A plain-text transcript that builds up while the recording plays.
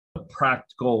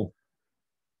practical.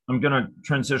 I'm going to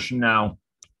transition now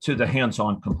to the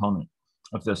hands-on component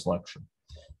of this lecture.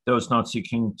 Those not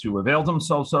seeking to avail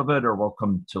themselves of it are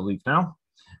welcome to leave now.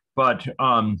 But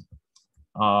I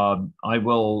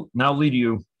will now lead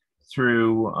you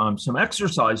through some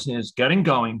exercises, getting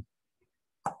going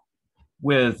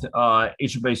with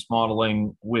agent-based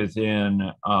modeling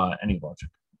within AnyLogic.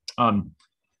 And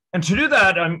to do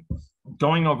that, I'm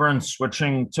going over and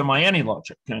switching to my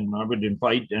AnyLogic, and I would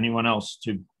invite anyone else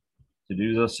to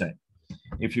do the same.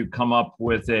 If you come up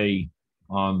with an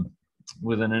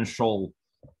initial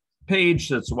page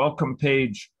that's a welcome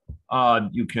page,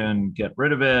 you can get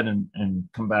rid of it and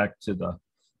come back to the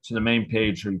main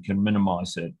page, or you can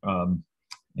minimize it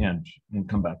and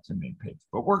come back to the main page.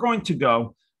 But we're going to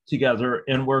go together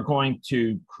and we're going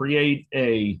to create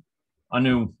a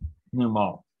new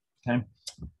model. Okay.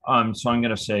 So I'm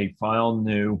going to say File,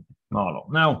 New Model.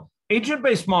 Now,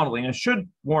 agent-based modeling, I should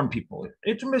warn people,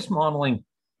 agent-based modeling,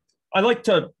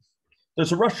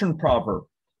 there's a Russian proverb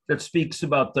that speaks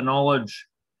about the knowledge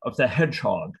of the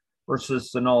hedgehog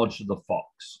versus the knowledge of the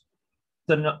fox.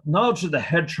 The knowledge of the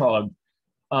hedgehog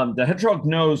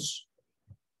knows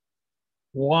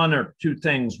one or two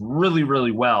things really,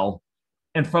 really well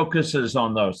and focuses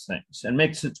on those things and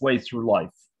makes its way through life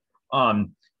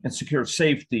and secures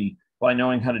safety by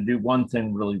knowing how to do one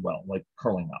thing really well, like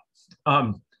curling up.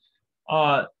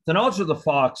 The knowledge of the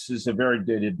fox is a very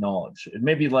dated knowledge. It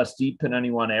may be less deep in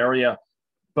any one area,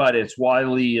 but it's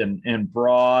wily and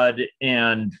broad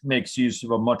and makes use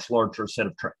of a much larger set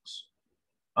of tricks.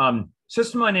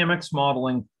 System dynamics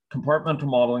modeling, compartmental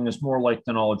modeling is more like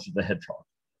the knowledge of the hedgehog.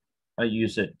 I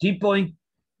use it deeply.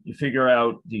 You figure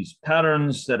out these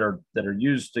patterns that are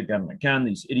used again and again,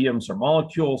 these idioms or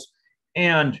molecules,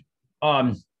 and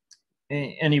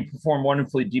you perform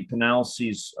wonderfully deep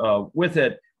analyses with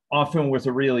it, often with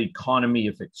a real economy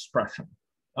of expression.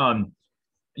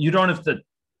 You don't have the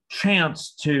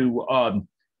chance to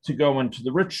go into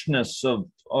the richness of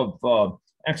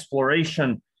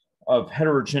exploration of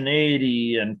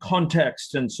heterogeneity and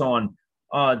context and so on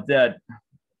that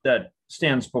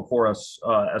stands before us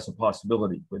as a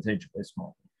possibility with agent-based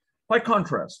modeling. By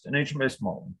contrast, in agent-based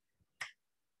modeling,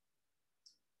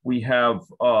 we have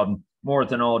more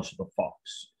the knowledge of the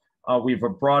fox. We have a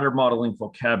broader modeling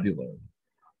vocabulary.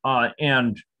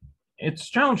 And it's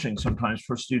challenging sometimes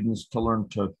for students to learn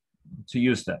to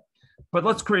use that. But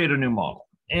let's create a new model.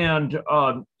 And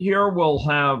here we'll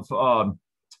have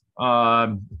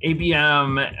ABM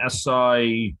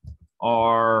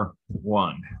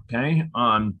SEIRS1, okay?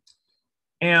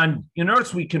 And you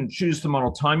notice we can choose the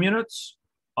model time units,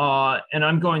 and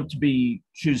I'm going to be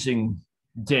choosing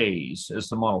days as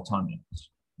the model time units,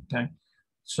 okay?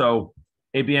 So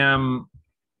ABM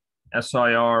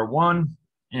SEIRS1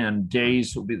 and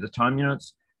days will be the time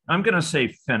units. I'm going to say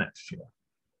finish here,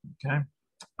 okay?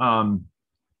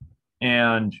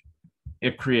 And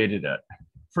it created it.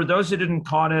 For those who didn't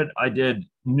caught it, I did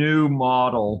new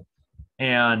model,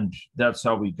 and that's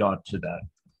how we got to that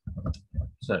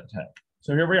set tag.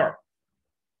 So here we are.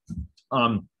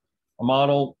 A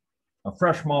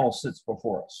fresh model sits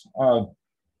before us.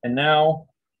 And now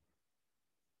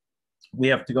we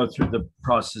have to go through the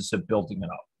process of building it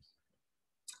up.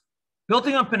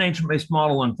 Building up an agent-based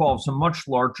model involves a much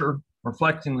larger,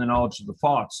 reflecting the knowledge of the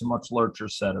fox, a much larger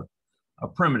set of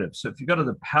primitives. So if you go to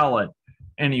the palette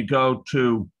and you go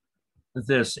to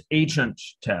this agent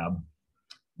tab,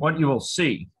 what you will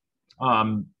see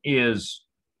is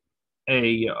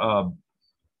a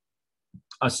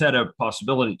set of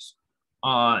possibilities.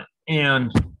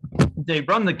 And they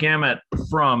run the gamut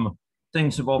from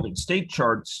things involving state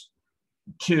charts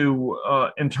to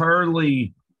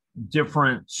entirely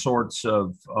different sorts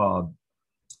of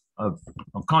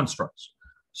constructs.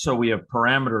 So we have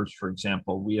parameters, for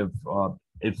example. We have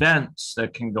events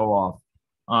that can go off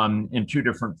in two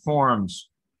different forms.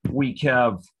 We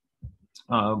have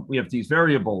these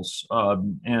variables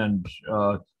and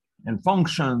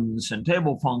functions and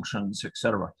table functions,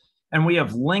 etc. And we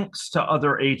have links to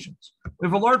other agents. We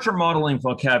have a larger modeling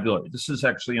vocabulary. This is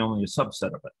actually only a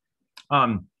subset of it.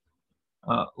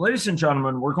 Ladies and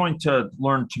gentlemen, we're going to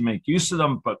learn to make use of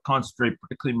them, but concentrate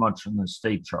particularly much on the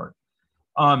state chart.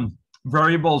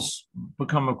 Variables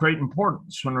become of great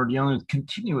importance when we're dealing with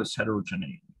continuous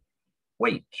heterogeneity.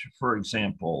 Weight, for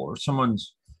example, or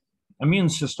someone's immune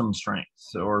system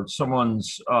strength, or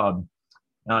someone's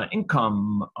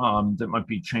income that might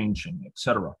be changing,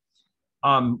 etc.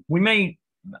 We may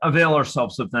avail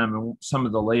ourselves of them in some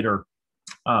of the later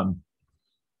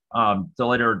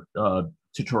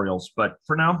tutorials, but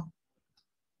for now,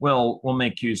 we'll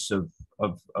make use of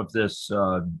this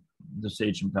this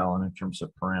agent palette in terms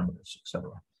of parameters,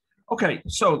 etc. Okay,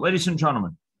 so ladies and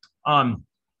gentlemen,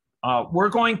 we're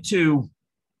going to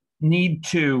need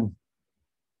to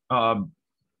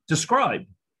describe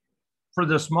for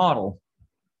this model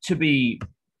to be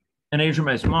an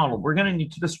agent-based model. We're going to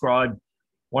need to describe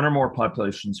one or more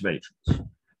populations of agents.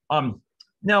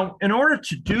 Now, in order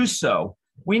to do so,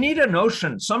 we need a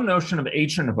notion, some notion of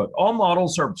agenthood. All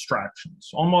models are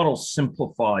abstractions. All models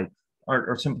simplify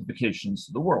are simplifications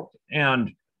of the world.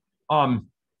 And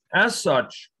as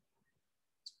such,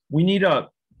 we need to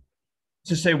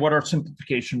say what our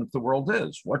simplification of the world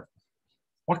is. What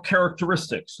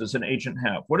characteristics does an agent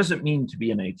have? What does it mean to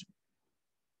be an agent?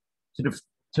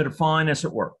 To define, as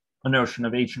it were, a notion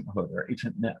of agenthood or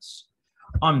agentness.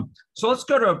 So let's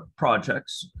go to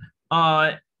projects.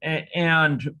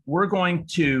 And we're going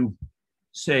to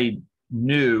say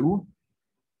new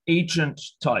agent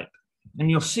type. And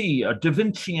you'll see a Da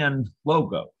Vincian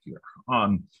logo here.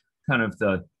 Kind of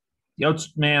the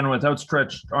man with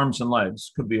outstretched arms and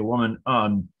legs, could be a woman,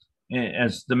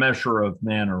 as the measure of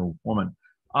man or woman.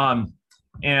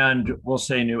 And we'll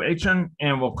say new agent,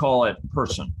 and we'll call it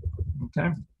person.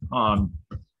 Okay.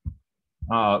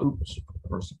 Oops,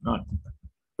 person, not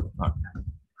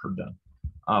done.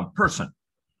 Person.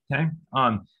 Okay.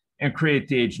 And create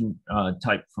the agent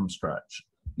type from scratch.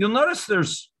 You'll notice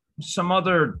there's some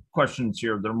other questions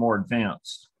here that are more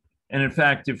advanced. And in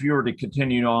fact, if you were to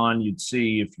continue on, you'd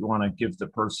see if you want to give the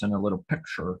person a little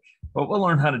picture, but we'll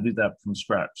learn how to do that from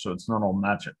scratch, so it's not all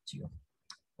magic to you.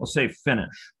 We'll say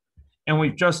finish. And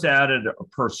we've just added a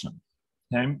person.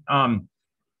 Okay.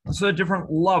 So a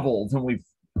different level than we've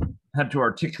had to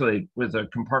articulate with a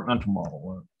compartmental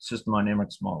model, a system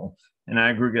dynamics model, an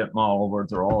aggregate model where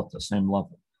they're all at the same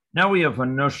level. Now we have a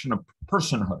notion of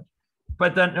personhood,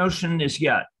 but that notion is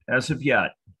yet, as of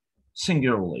yet,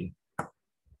 singularly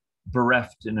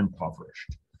bereft and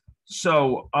impoverished.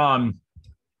 So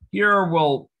here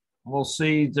we'll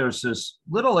see there's this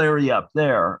little area up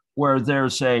there where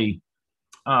there's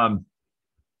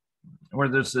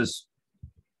this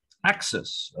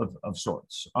axis of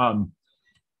sorts.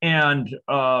 And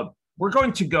we're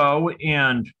going to go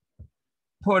and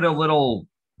put a little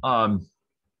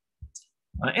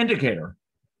indicator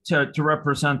to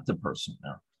represent the person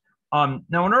there.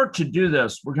 Now, in order to do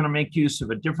this, we're going to make use of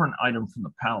a different item from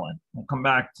the palette. We'll come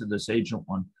back to this agent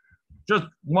one. Just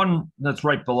one that's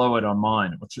right below it on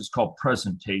mine, which is called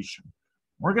presentation.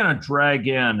 We're going to drag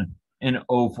in an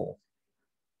oval.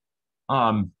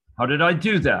 How did I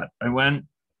do that? I went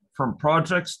from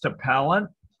projects to palette.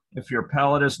 If your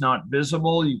palette is not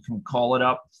visible, you can call it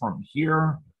up from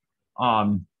here,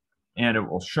 and it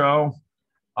will show.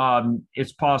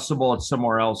 It's possible it's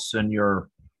somewhere else in your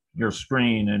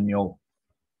screen, and you'll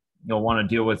want to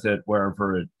deal with it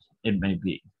wherever it may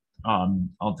be.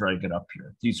 I'll drag it up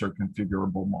here. These are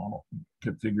configurable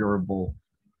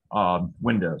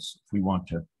windows if we want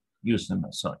to use them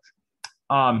as such.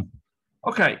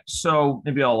 Okay, so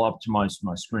maybe I'll optimize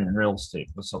my screen in real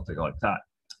estate with something like that.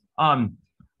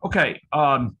 Okay,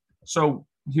 so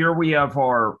here we have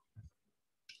our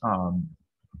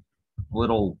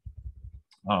little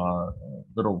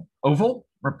oval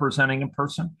representing a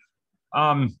person.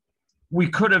 We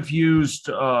could have used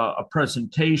a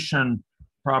presentation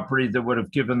property that would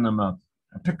have given them a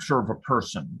picture of a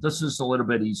person. This is a little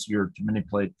bit easier to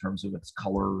manipulate in terms of its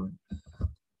color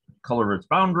of its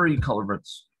boundary, color of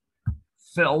its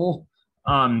fill,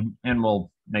 and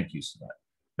we'll make use of that.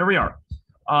 Here we are.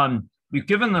 We've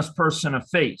given this person a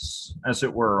face, as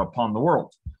it were, upon the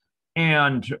world.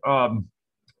 And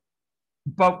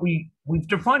but we've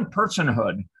defined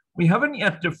personhood. We haven't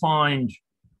yet defined,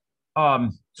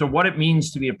 so what it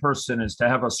means to be a person is to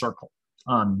have a circle.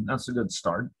 That's a good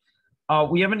start.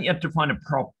 We haven't yet defined a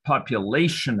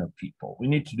population of people. We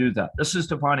need to do that. This is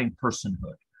defining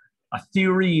personhood, a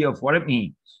theory of what it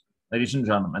means, ladies and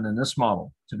gentlemen, in this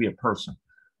model to be a person.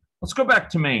 Let's go back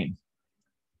to Maine,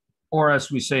 or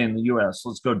as we say in the US,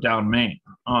 let's go down Maine.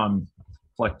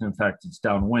 In fact, it's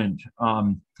downwind.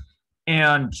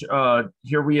 And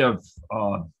here we have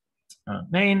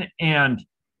Maine, and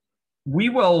we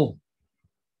will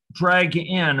drag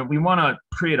in, we want to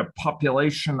create a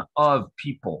population of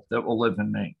people that will live in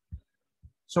Maine.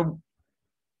 So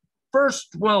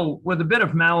first, well, with a bit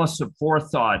of malice of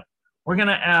forethought, we're going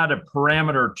to add a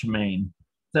parameter to Maine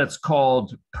that's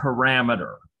called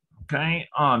parameter, okay?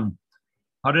 How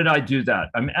did I do that?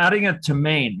 I'm adding it to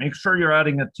Maine. Make sure you're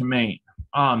adding it to Maine,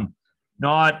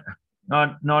 not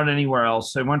anywhere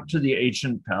else. I went to the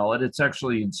agent palette. It's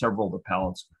actually in several of the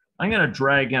palettes. I'm going to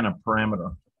drag in a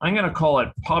parameter. I'm going to call it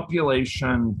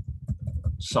population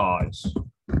size,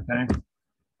 okay?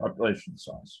 population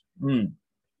size.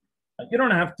 You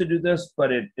don't have to do this,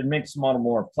 but it makes the model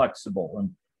more flexible and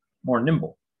more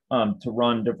nimble to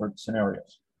run different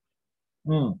scenarios.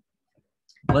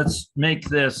 Let's make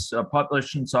this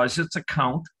population size. It's a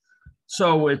count.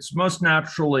 So it's most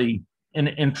naturally an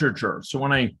integer. So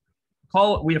when I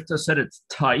call it, we have to set its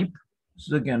type. This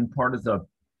is, again, part of the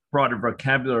broader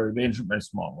vocabulary of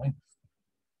agent-based modeling.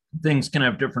 Things can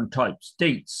have different types: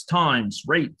 dates, times,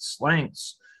 rates,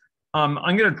 lengths. I'm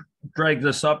going to drag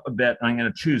this up a bit, and I'm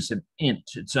going to choose an int.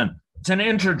 It's an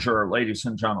integer, ladies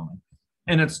and gentlemen.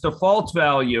 And its default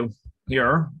value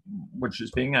here, which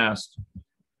is being asked,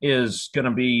 is going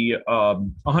to be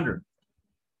 100.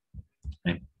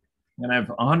 Okay. I'm going to have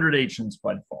 100 agents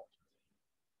by default.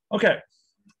 Okay.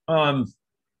 Does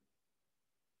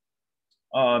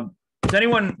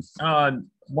anyone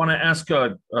want to ask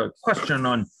a question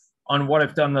on what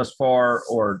I've done thus far,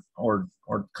 or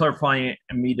clarifying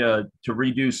me to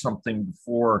redo something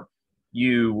before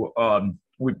you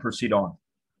we proceed on?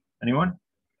 Anyone?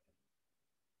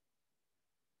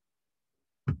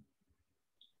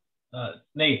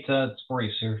 Nate, it's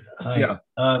Maurice here. Hi. Yeah.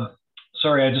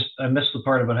 Sorry, I missed the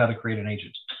part about how to create an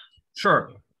agent.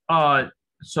 Sure.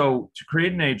 So to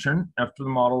create an agent, after the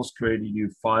model is created, you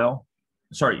file.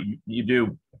 Sorry, you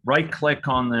do right-click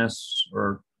on this,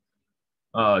 or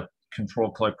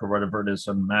control-click, or whatever it is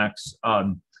on Macs,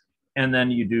 and then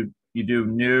you do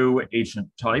new agent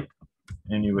type,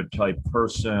 and you would type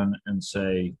person and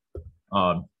say,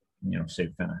 say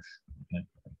finish, okay,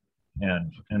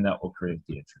 and that will create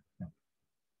the agent. Yeah.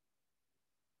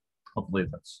 Hopefully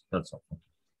that's helpful.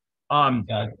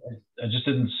 Yeah, I just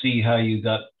didn't see how you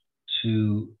got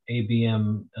to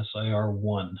ABM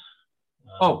SIR1.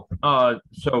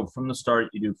 So from the start,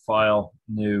 you do file,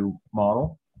 new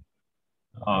model,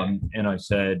 okay. And I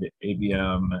said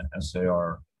ABM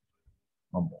SAR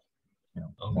humble,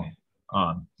 okay.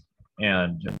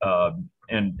 And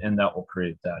that will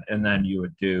create that, and then you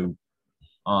would do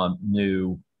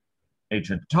new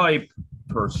agent type,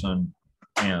 person,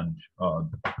 and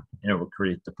it will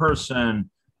create the person,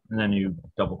 and then you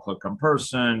double click on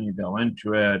person, you go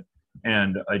into it,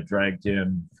 and I dragged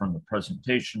in from the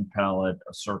presentation palette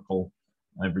a circle.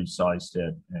 I resized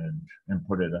it and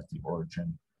put it at the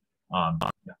origin.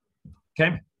 Yeah.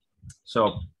 Okay,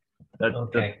 so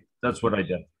that's what I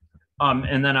did.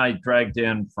 And then I dragged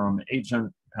in from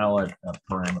agent palette a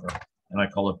parameter, and I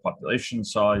call it population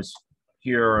size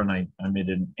here, and I made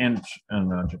an int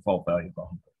and a default value of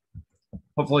 100.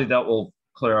 Hopefully that will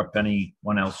clear up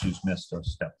anyone else who's missed a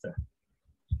step there.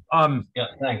 Yeah,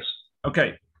 thanks.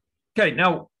 Okay.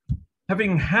 Now,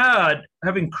 having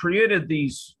created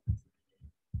this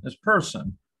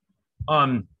person,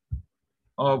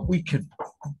 we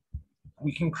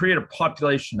can create a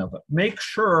population of it. Make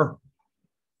sure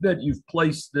that you've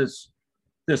placed this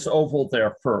oval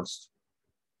there first,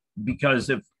 because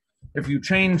if you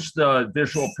change the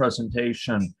visual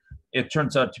presentation, it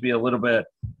turns out to be a little bit,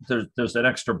 there's an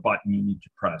extra button you need to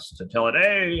press to tell it,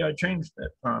 hey, I changed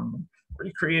it,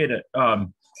 recreate it,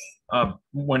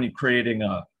 when you're creating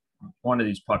one of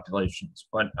these populations.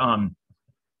 But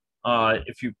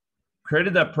if you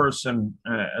created that person,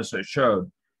 as I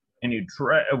showed, and you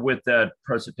with that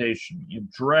presentation, you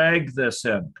drag this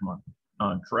in, come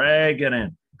on, drag it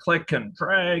in, click and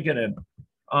drag it in.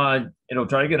 It'll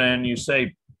drag it in, you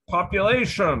say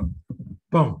population,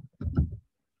 boom,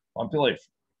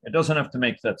 population. It doesn't have to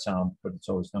make that sound, but it's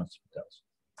always nice if it does.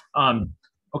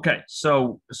 Okay,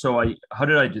 so how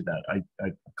did I do that?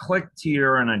 I clicked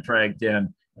here and I dragged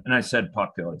in and I said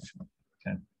population.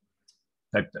 Okay,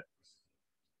 typed it.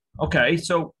 Okay,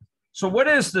 so what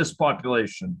is this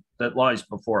population that lies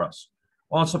before us?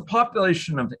 Well, it's a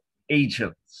population of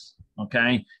agents.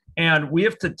 Okay, and we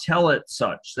have to tell it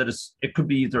such that it could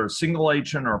be either a single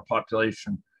agent or a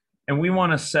population, and we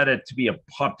want to set it to be a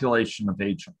population of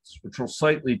agents, which will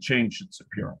slightly change its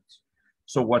appearance.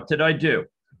 So what did I do?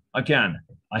 Again,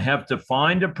 I have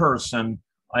defined a person.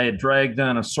 I had dragged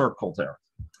in a circle there.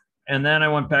 And then I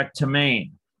went back to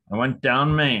main. I went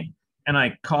down main, and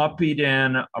I copied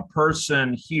in a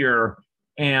person here,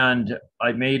 and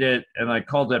I made it, and I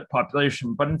called it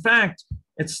population. But in fact,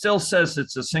 it still says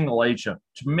it's a single agent.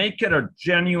 To make it a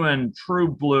genuine, true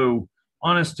blue,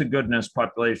 honest to goodness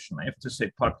population, I have to say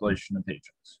population of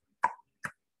agents.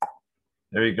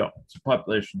 There you go. It's a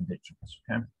population of agents.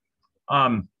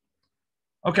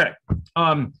 Okay.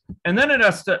 And then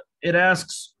it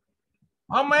asks,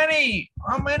 how many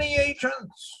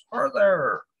agents are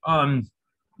there?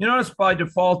 You notice by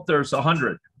default there's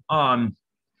 100.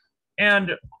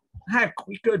 And heck,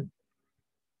 we could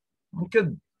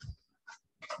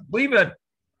leave it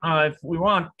if we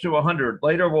want to 100,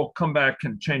 later we'll come back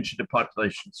and change it to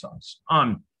population size.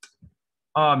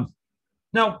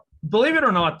 Now, believe it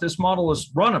or not, this model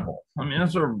is runnable. I mean,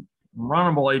 it's a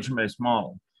runnable agent-based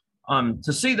model.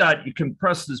 To see that, you can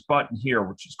press this button here,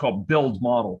 which is called Build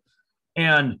Model.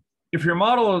 And if your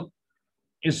model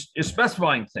is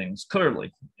specifying things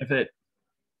clearly, if it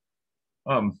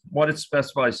what it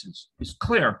specifies is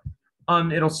clear,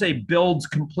 it'll say builds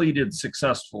completed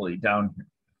successfully down here.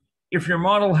 If your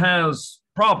model has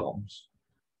problems,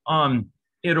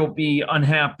 it'll be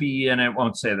unhappy and it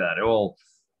won't say that. It will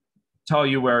tell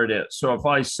you where it is. So if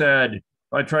I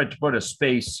tried to put a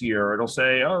space here, it'll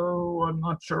say, "Oh, I'm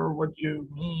not sure what you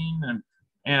mean."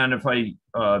 And if I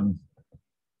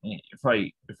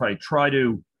try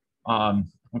to,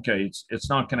 okay, it's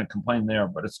not going to complain there,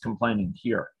 but it's complaining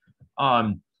here.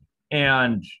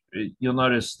 And you'll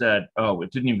notice that, oh,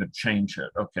 it didn't even change it.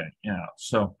 Okay, yeah.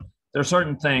 So there are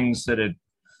certain things that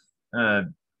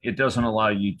it doesn't allow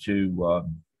you to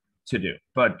do.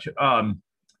 But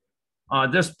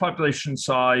this population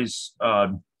size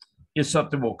is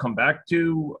something we'll come back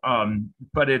to.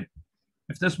 But if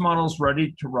this model is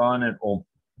ready to run, it will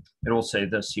say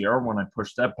this here when I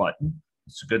push that button.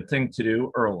 It's a good thing to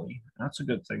do early. That's a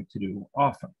good thing to do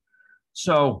often.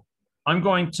 So I'm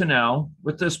going to now,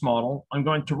 with this model, I'm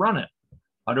going to run it.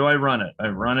 How do I run it? I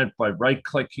run it by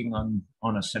right-clicking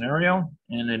on a scenario,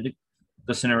 and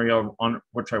the scenario on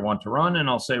which I want to run, and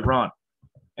I'll say run.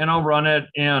 And I'll run it,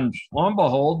 and lo and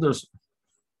behold, there's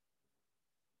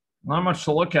not much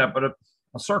to look at but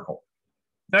a circle.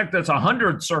 In fact, that's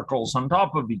 100 circles on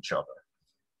top of each other.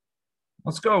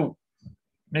 Let's go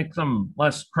make them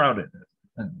less crowded,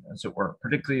 as it were,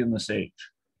 particularly in this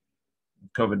age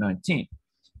of COVID-19.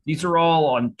 These are all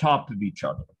on top of each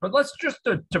other. But let's just,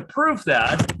 to prove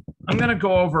that, I'm going to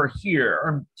go over here.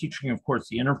 I'm teaching, of course,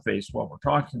 the interface while we're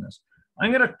talking this.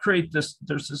 I'm going to create this.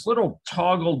 There's this little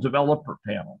toggle developer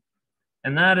panel,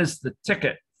 and that is the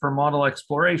ticket for model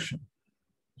exploration.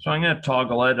 So I'm going to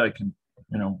toggle it. I can,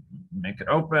 make it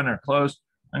open or close.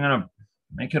 I'm going to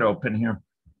make it open here.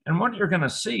 And what you're going to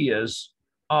see is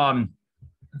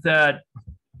that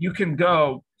you can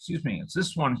go, excuse me, it's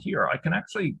this one here. I can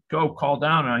actually go call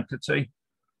down and I could say,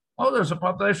 oh, there's a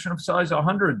population of size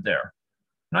 100 there.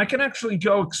 And I can actually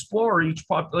go explore each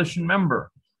population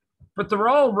member. But they're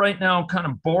all right now kind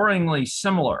of boringly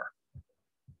similar.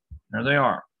 There they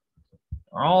are.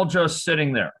 They're all just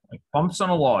sitting there, like bumps on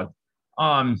a log,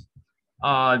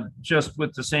 just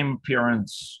with the same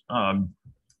appearance,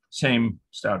 same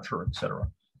stature, etc.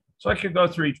 So I could go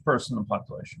through each person in the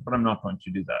population, but I'm not going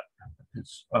to do that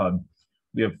because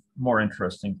we have more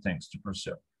interesting things to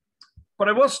pursue. But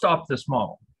I will stop this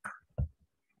model.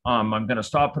 I'm going to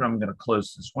stop it. I'm going to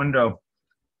close this window,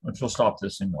 which will stop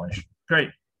this simulation. Great.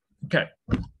 Okay.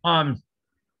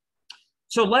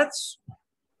 So let's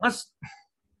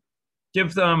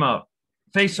give them a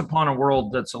face upon a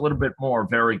world that's a little bit more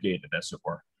variegated, as it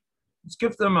were. Let's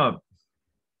give them a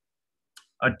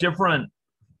different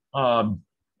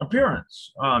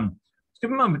appearance. Let's give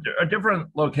them a different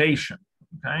location.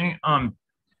 Okay.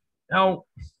 Now,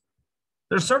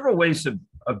 there's several ways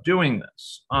of doing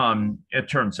this. It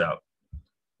turns out,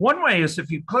 one way is if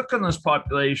you click on this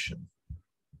population,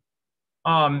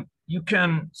 you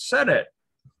can set it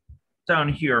down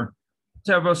here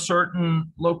to have a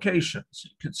certain location. So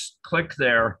you could click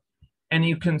there, and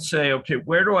you can say, okay,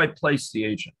 where do I place the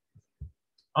agent?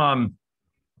 And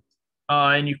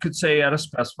you could say at a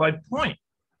specified point.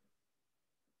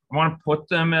 I want to put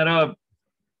them at a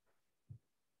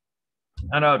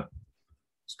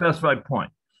specified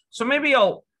point. So maybe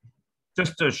I'll,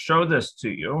 just to show this to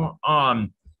you,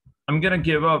 I'm going to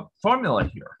give a formula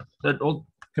here that will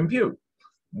compute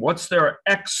what's their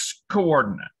x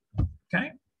coordinate.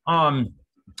 Okay. I'm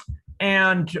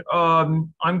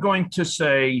going to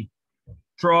say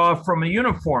draw from a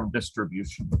uniform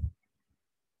distribution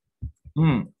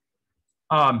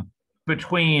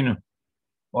between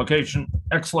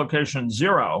x location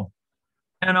 0,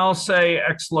 and I'll say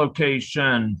x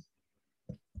location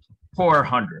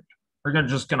 400. We're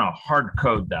just going to hard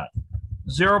code that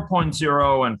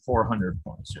 0.0 and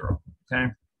 400.0.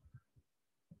 Okay,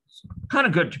 it's kind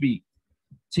of good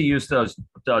to use those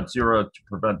 .0 to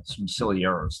prevent some silly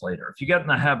errors later. If you get in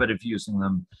the habit of using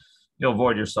them, you'll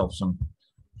avoid yourself some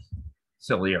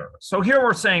silly errors. So here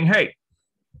we're saying, hey,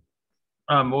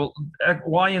 well,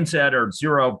 y and z are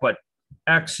 0, but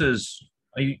x is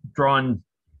drawn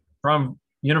from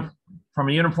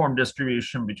a uniform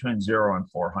distribution between 0 and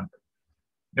 400.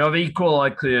 You have equal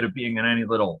likelihood of being in any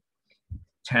little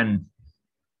 10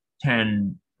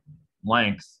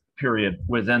 length period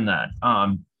within that.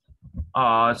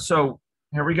 So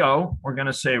here we go. We're going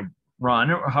to say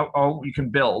run. Oh, you can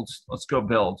build. Let's go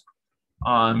build.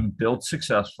 Build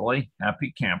successfully.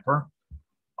 Happy camper.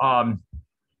 And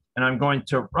I'm going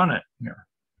to run it here.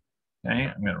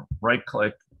 Okay, I'm going to right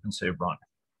click and say run.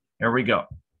 Here we go.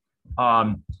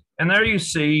 And there you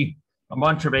see a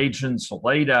bunch of agents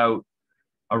laid out,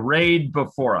 arrayed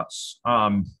before us.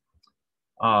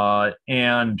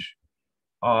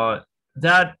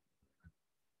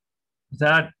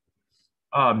 That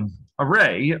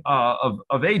array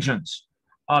of agents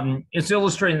is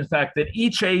illustrating the fact that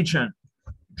each agent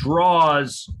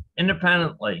draws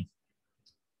independently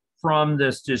from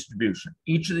this distribution.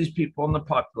 Each of these people in the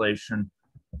population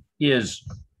is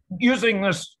using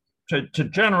this to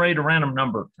generate a random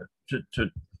number,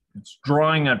 it's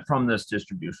drawing it from this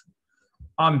distribution.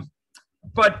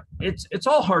 But it's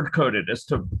all hard coded as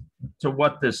to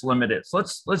what this limit is.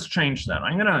 Let's change that.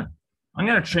 I'm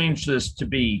gonna change this to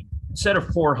be, instead of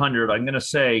 400, I'm gonna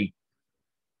say,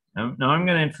 now I'm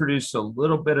gonna introduce a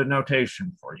little bit of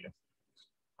notation for you.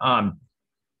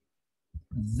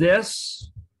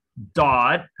 This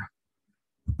dot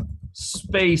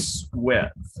space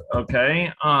width,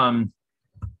 okay? And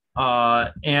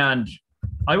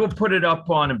I will put it up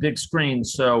on a big screen,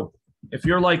 so if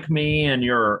you're like me and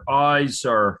your eyes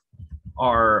are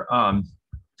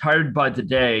tired by the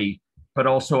day, but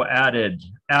also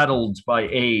addled by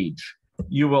age,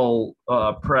 you will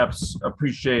perhaps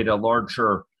appreciate a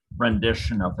larger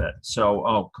rendition of it. So,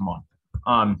 oh, come on.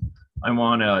 I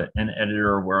want an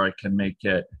editor where I can make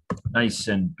it nice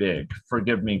and big.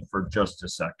 Forgive me for just a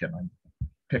second. I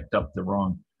picked up the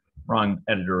wrong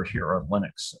editor here on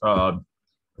Linux.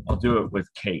 I'll do it with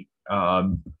Kate.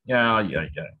 Yeah.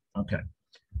 Okay.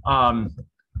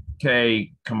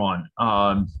 Okay, come on.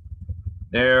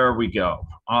 There we go.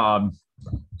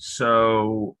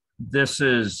 So this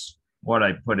is what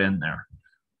I put in there.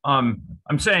 I'm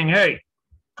saying, hey,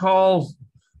 call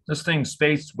this thing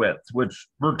space width, which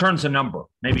returns a number.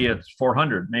 Maybe it's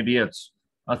 400, maybe it's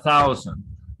 1,000.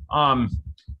 And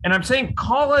I'm saying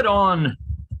call it on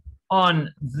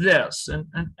this,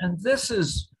 and this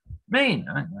is main.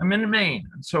 I'm in main,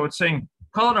 and so it's saying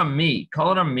call it on me.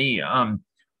 Call it on me. And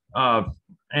I'm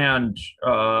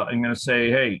going to say,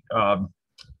 hey, call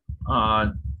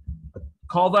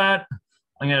that.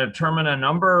 I'm going to determine a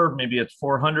number. Maybe it's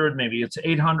 400. Maybe it's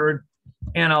 800.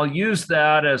 And I'll use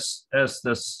that as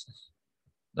this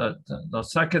the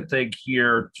second thing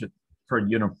here for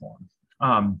uniform.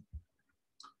 I'll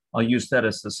use that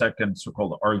as the second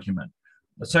so-called argument.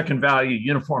 The second value,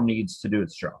 uniform needs to do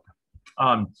its job.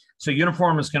 So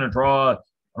uniform is going to draw a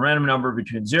random number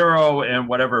between 0 and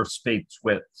whatever space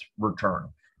width return.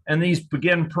 And these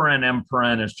begin paren, end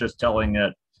paren is just telling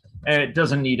it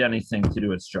doesn't need anything to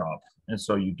do its job. And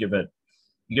so you give it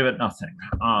nothing.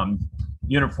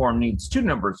 Uniform needs two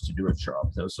numbers to do its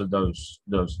job. Those are those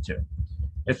two.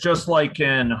 It's just like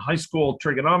in high school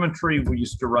trigonometry, we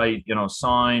used to write,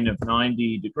 sine of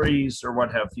 90 degrees or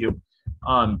what have you.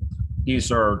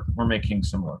 We're making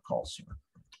similar calls here.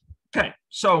 Okay,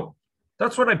 so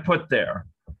that's what I put there.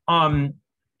 And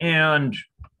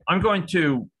I'm going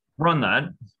to run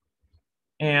that.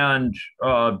 And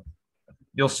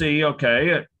you'll see, okay,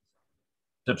 it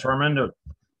determined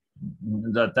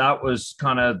that was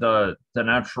kind of the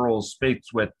natural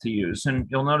space width to use. And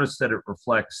you'll notice that it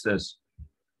reflects this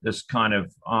kind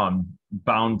of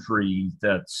boundary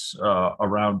that's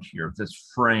around here,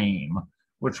 this frame,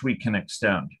 which we can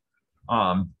extend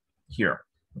here.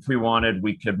 If we wanted,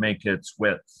 we could make its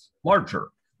width larger,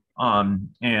 and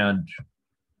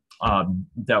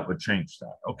that would change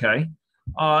that, okay?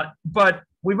 But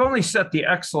we've only set the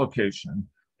X location,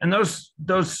 and those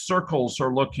circles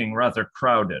are looking rather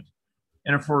crowded.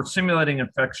 And if we're simulating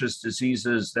infectious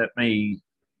diseases, that may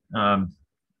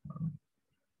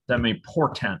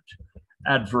portend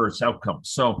adverse outcomes.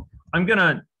 So I'm going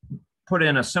to put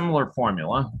in a similar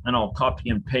formula, and I'll copy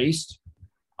and paste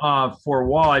for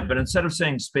Y, but instead of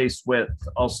saying space width,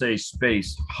 I'll say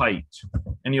space height,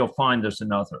 and you'll find there's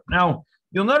another. Now,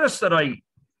 you'll notice that I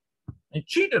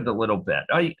cheated a little bit.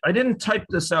 I didn't type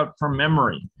this out from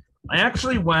memory. I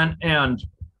actually went and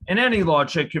in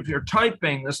AnyLogic, if you're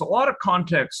typing, there's a lot of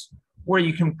context where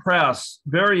you can press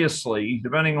variously,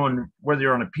 depending on whether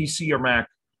you're on a PC or Mac,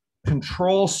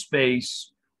 control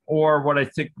space, or what I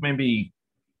think maybe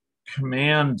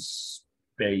command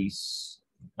space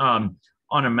on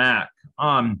a Mac.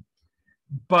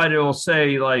 But it'll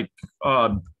say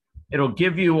it'll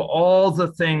give you all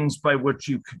the things by which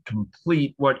you could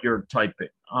complete what you're typing,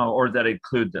 or that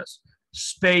include this.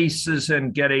 Spaces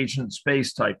and get agent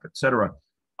space type, etc.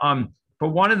 But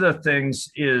one of the things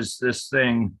is this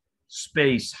thing,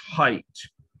 space height.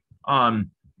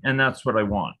 And that's what I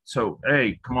want. So,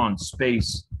 hey, come on,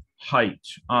 space height.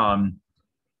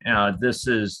 This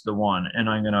is the one. And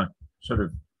I'm going to sort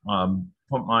of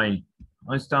put my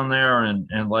ice down there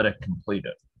and let it complete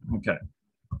it. Okay.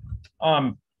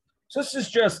 So this is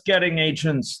just getting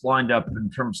agents lined up in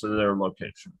terms of their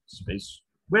location, space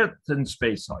width and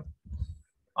space height.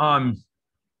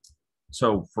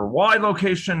 So for Y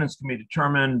location, it's going to be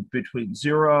determined between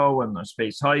 0 and the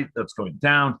space height that's going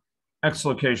down. X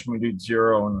location, we do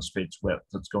 0 and the space width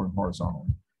that's going horizontally.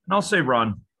 And I'll say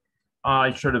run.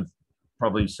 I should have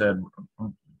probably said,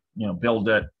 build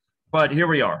it. But here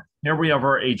we are. Here we have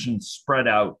our agents spread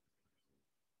out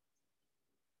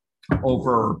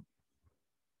over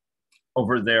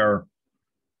their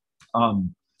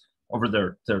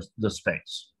the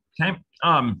space. Okay.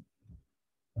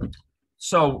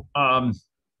 So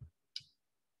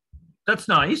that's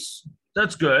nice.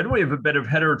 That's good. We have a bit of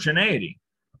heterogeneity.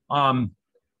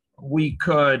 We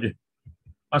could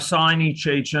assign each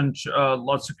agent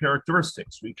lots of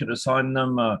characteristics. We could assign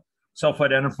them a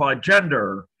self-identified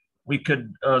gender. We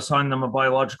could assign them a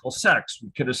biological sex. We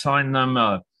could assign them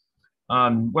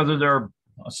whether they're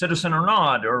a citizen or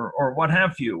not, or what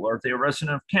have you, or if they're a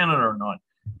resident of Canada or not.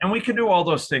 And we could do all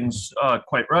those things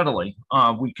quite readily.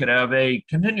 We could have a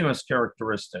continuous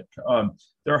characteristic,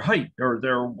 their height or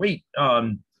their weight,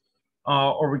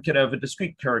 or we could have a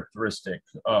discrete characteristic,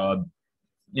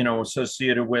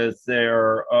 associated with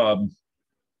their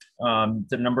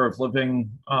the number of living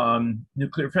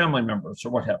nuclear family members or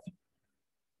what have you.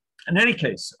 In any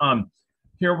case,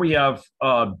 here we have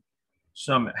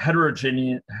some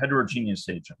heterogeneous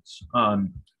agents,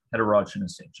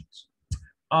 heterogeneous agents.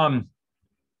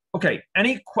 Okay,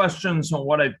 any questions on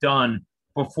what I've done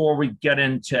before we get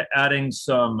into adding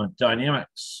some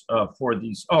dynamics for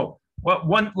these? Oh,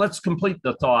 well, let's complete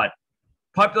the thought.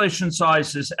 Population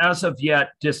size is as of yet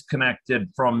disconnected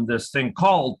from this thing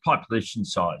called population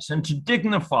size. And to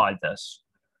dignify this,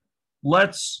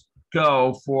 let's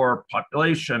go for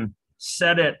population,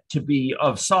 set it to be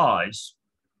of size,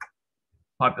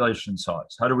 population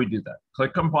size. How do we do that?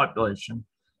 Click on population.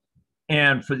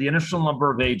 And for the initial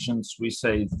number of agents, we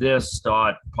say this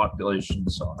dot population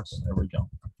size. There we go.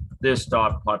 This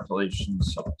dot population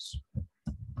size.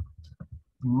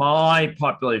 My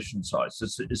population size.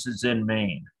 This is in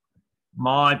main.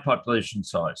 My population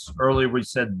size. Earlier we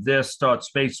said this dot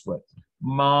space width.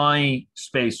 My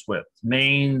space width.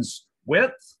 Main's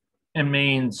width and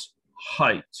main's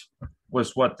height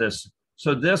was what this.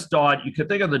 So this dot, you could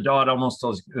think of the dot almost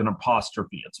as an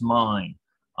apostrophe. It's mine.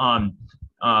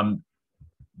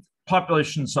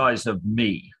 Population size of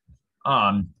me.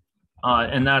 And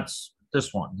that's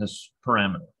this one, this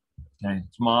parameter. Okay,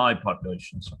 it's my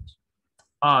population size.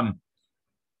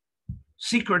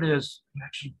 Secret is you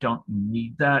actually don't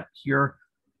need that here,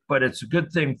 but it's a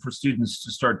good thing for students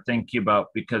to start thinking about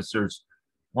because there's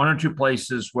one or two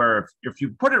places where if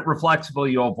you put it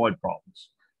reflexively, you'll avoid problems.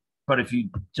 But if you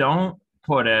don't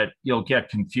put it, you'll get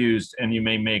confused and you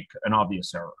may make an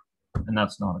obvious error. And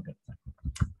that's not a good thing.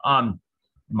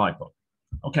 In my book.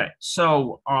 Okay,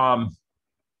 so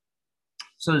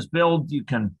so this build, you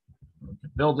can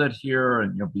build it here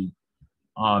and you'll be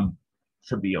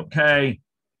should be okay.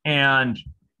 And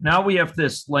now we have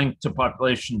this link to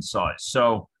population size.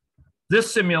 So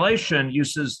this simulation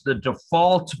uses the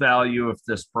default value of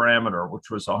this parameter, which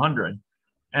was 100.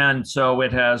 And so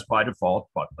it has by default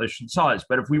population size.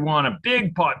 But if we want a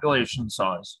big population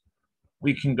size,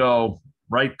 we can go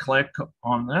right click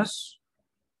on this,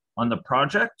 on the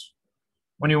project.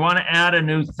 When you want to add a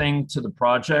new thing to the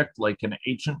project, like an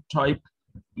agent type,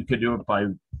 you could do it by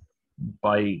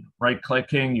right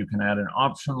clicking. You can add an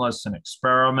option list, an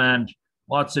experiment,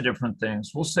 lots of different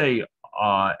things. We'll say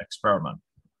experiment,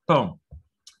 boom.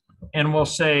 And we'll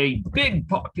say big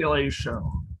population,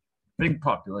 big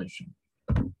population.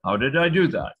 How did I do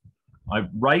that? I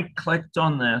right clicked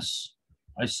on this.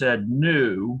 I said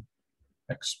new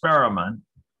experiment.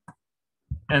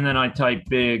 And then I type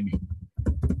big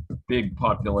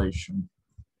population.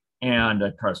 And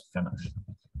I pressed finish.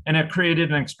 And it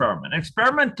created an experiment.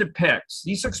 Experiment depicts,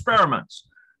 these experiments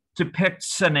depict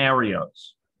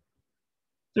scenarios.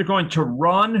 They're going to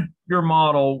run your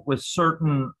model with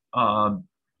certain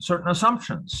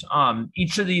assumptions.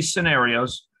 Each of these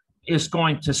scenarios is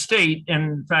going to state and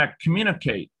in fact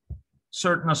communicate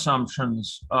certain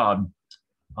assumptions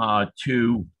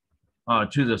to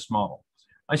this model.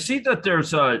 I see that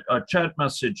there's a chat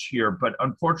message here, but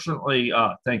unfortunately,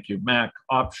 thank you, Mac,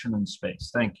 option and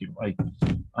space. Thank you.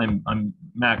 I'm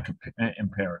Mac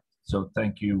impaired, so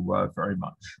thank you very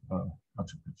much.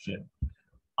 Much appreciated.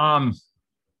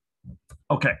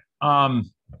 Okay.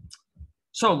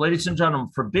 So, ladies and gentlemen,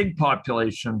 for big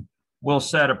population, we'll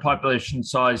set a population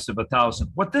size of 1,000.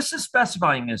 What this is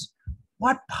specifying is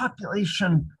what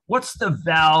population, what's the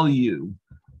value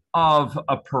of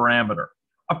a parameter?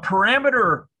 A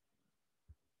parameter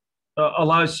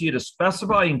allows you to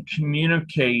specify and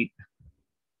communicate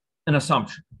an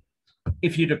assumption.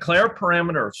 If you declare a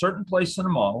parameter a certain place in a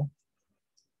model,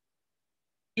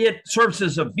 it serves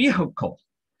as a vehicle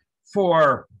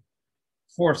for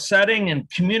setting and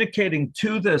communicating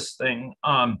to this thing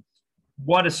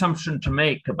what assumption to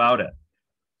make about it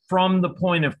from the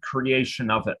point of creation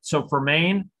of it. So for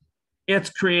main, it's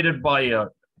created by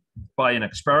an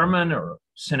experiment or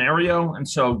scenario, and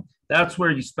so that's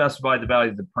where you specify the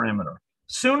value of the parameter.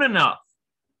 Soon enough,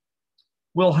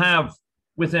 we'll have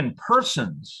within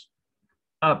persons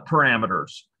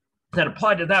parameters that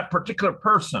apply to that particular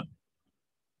person,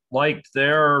 like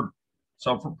their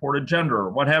self-reported gender or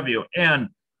what have you, and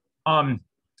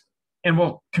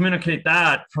we'll communicate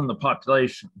that from the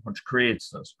population, which creates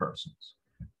those persons.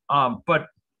 But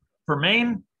for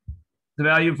main, the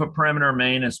value of a parameter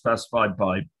main is specified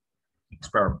by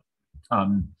experiment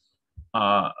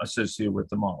associated with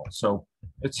the model. So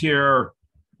it's here.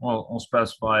 We'll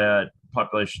specify a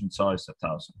population size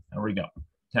 1,000. There we go.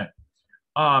 Okay.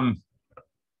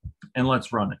 And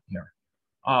let's run it here.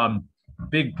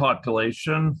 Big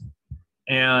population.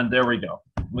 And there we go.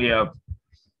 We have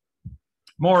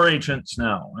more agents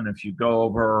now. And if you go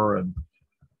over and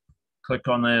click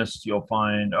on this, you'll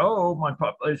find, oh, my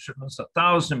population is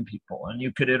 1,000 people. And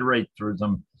you could iterate through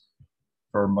them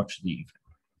for much of the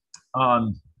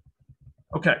evening.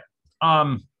 Okay.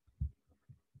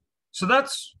 So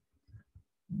that's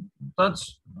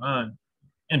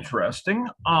interesting.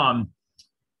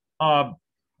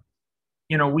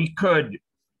 We could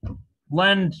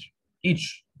lend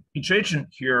each agent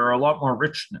here a lot more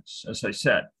richness, as I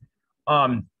said.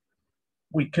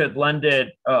 We could lend it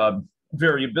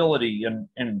variability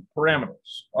in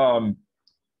parameters.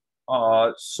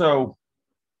 So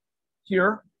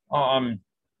here,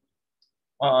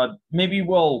 maybe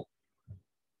we'll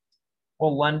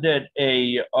lend it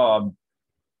a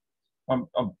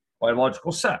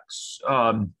biological sex,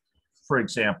 for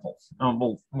example.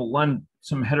 We'll lend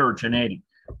some heterogeneity.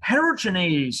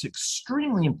 Heterogeneity is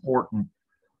extremely important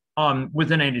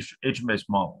within agent-based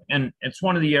modeling, and it's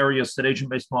one of the areas that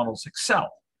agent-based models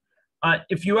excel.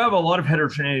 If you have a lot of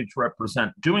heterogeneity to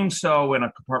represent, doing so in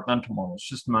a compartmental model,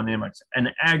 system dynamics, an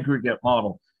aggregate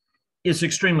model, is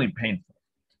extremely painful.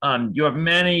 You have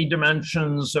many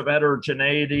dimensions of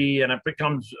heterogeneity, and it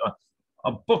becomes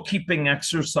a bookkeeping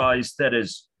exercise that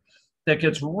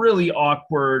gets really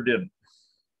awkward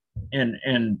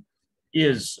and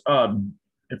is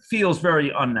it feels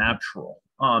very unnatural.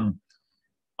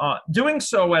 Doing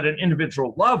so at an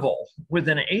individual level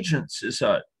within agents is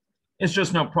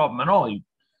just no problem at all.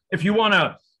 If you want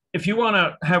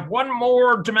to have one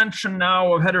more dimension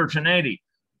now of heterogeneity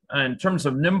in terms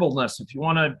of nimbleness, if you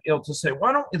want to be able to say,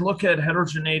 why don't we look at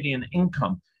heterogeneity and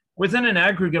income within an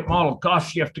aggregate model?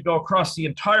 Gosh, you have to go across the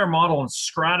entire model and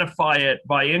stratify it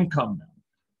by income now.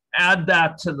 Add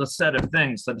that to the set of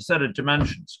things, the set of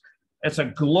dimensions. It's a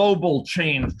global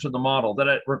change to the model that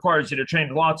it requires you to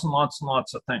change lots and lots and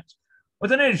lots of things.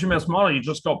 With an agent-based model, you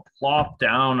just go plop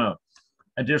down an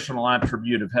additional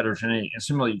attribute of heterogeneity, and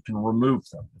similarly, you can remove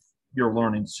them if your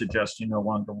learning suggests you no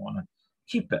longer want to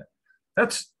keep it.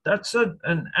 That's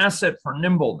an asset for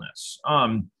nimbleness.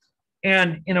 And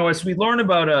as we learn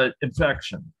about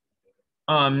infection,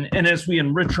 and as we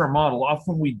enrich our model,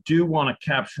 often we do want to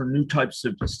capture new types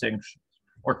of distinctions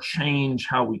or change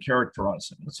how we characterize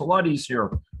them. It's a lot easier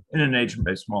in an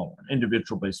agent-based model, an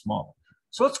individual-based model.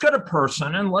 So let's get a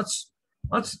person and let's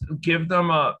give them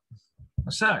a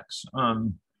sex.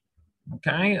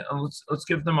 Okay, let's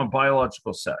give them a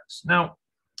biological sex. Now,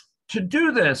 to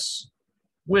do this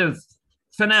with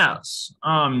finesse,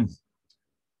 and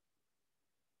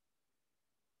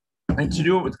to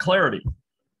do it with clarity,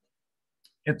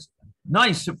 it's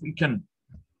nice if we can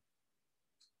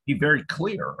be very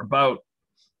clear about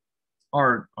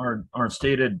our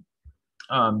stated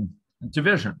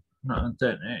division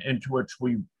into which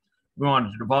we want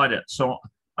to divide it. So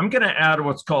I'm going to add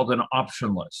what's called an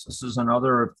option list. This is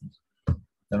another,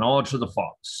 the knowledge of the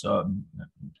fox,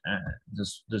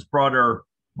 this broader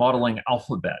modeling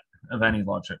alphabet of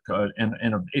AnyLogic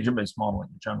and of agent-based modeling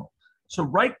in general. So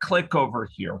right-click over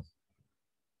here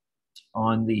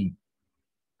on the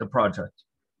project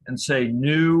and say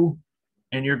new,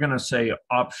 and you're going to say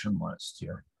option list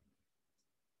here.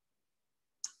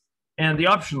 And the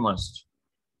option list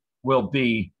will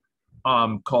be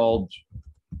called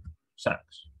sex.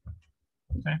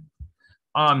 Okay.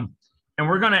 And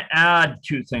we're going to add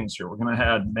two things here. We're going to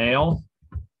add male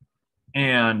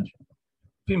and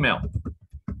female.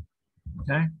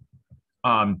 Okay.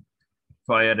 If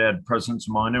I had had presence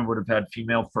of mind, I would have had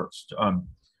female first.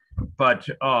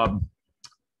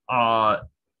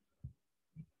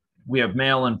 We have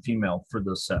male and female for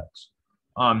the sex.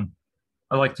 I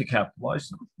like to capitalize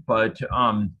them, but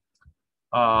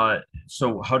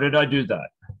so how did I do that?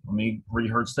 Let me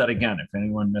rehearse that again if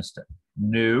anyone missed it.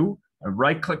 New, I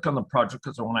right click on the project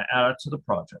because I want to add it to the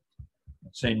project.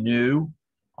 Let's say new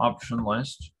option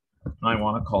list, and I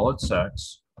want to call it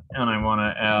sex, and I want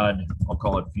to add, I'll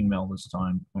call it female this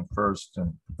time, first,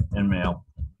 and male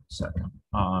second.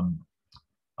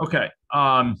 Okay,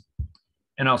 and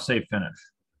I'll say finish.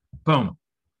 Boom.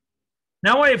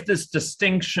 Now I have this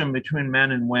distinction between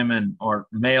men and women, or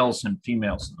males and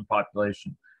females in the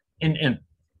population.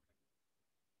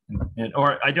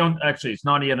 Or I don't actually, it's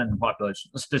not yet in the population.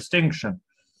 This distinction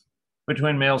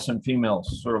between males and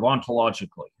females, sort of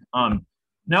ontologically.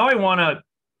 Now I want to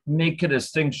make a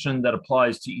distinction that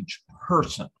applies to each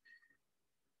person.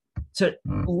 To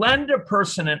lend a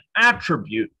person an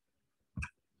attribute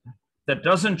that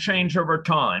doesn't change over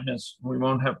time, as we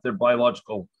won't have their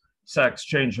biological sex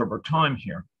change over time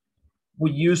here,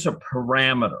 we use a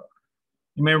parameter.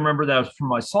 You may remember that from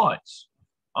my slides.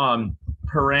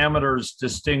 Parameters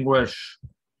distinguish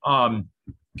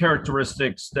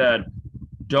characteristics that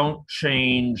don't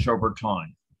change over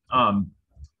time.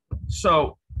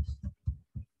 So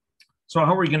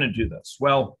how are we going to do this?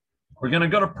 Well, we're going to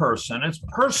go to person. It's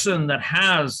person that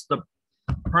has the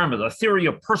parameter. The theory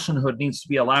of personhood needs to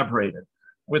be elaborated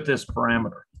with this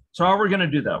parameter. So how are we going to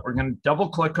do that? We're going to double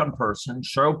click on person,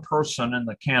 show person in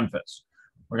the canvas.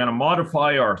 We're going to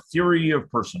modify our theory of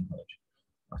personhood,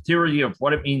 a theory of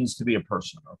what it means to be a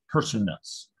person, or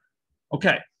personness.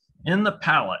 Okay, in the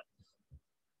palette,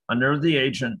 under the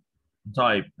agent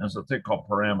type, there's a thing called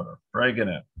parameter. Drag it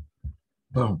in.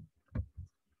 Boom.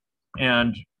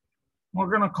 And we're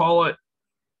going to call it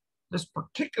this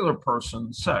particular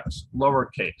person sex,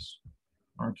 lowercase.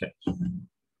 Okay.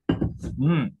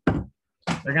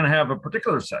 They're going to have a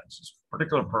particular sex, this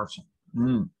particular person.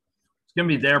 It's going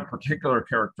to be their particular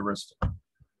characteristic.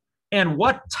 And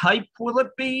what type will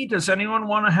it be? Does anyone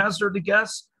want to hazard a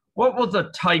guess? What will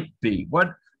the type be?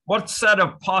 What set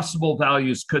of possible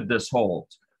values could this hold?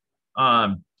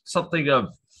 Something of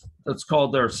that's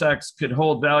called their sex could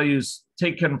hold values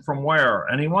taken from where?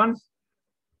 Anyone?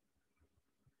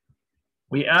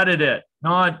 We added it,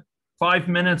 not 5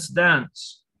 minutes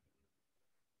dense.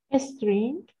 A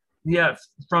string? Yeah,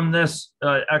 from this,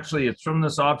 actually, it's from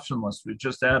this option list we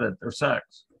just added, their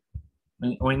sex.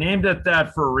 We named it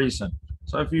that for a reason.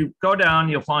 So if you go down,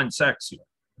 you'll find sex here.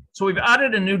 So we've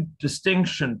added a new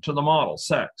distinction to the model,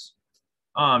 sex.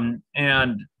 And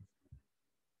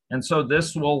so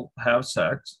this will have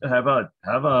sex, have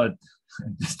a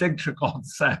distinction called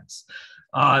sex,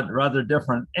 rather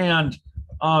different. And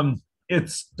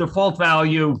its default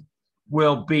value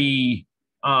will be,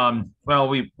 well,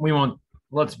 we won't,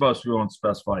 let's suppose we won't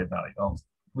specify a value.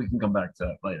 We can come back to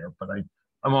that later, but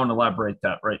I won't elaborate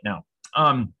that right now.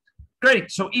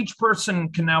 Great, so each person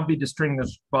can now be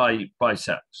distinguished by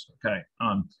sex, okay?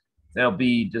 They'll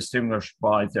be distinguished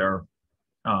by their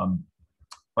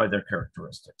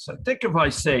characteristics. I think if I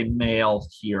say male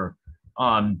here,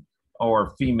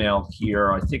 or female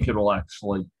here, I think it'll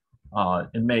actually,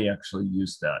 it may actually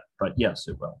use that, but yes,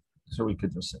 it will. So we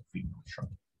could just say female, sure.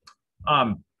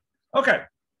 Okay,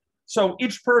 so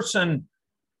each person,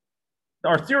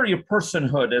 our theory of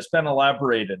personhood has been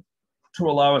elaborated to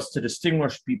allow us to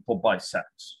distinguish people by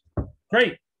sex.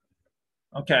 Great.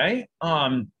 Okay,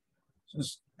 this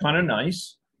is kind of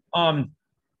nice.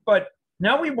 But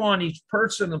now we want each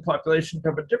person in the population to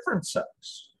have a different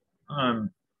sex. So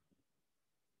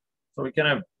we can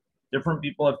have different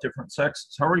people have different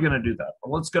sexes. How are we going to do that?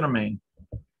 Well, let's go to main.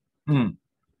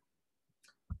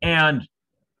 And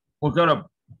we'll go to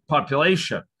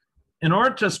population. In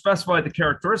order to specify the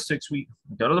characteristics, we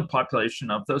go to the population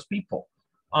of those people.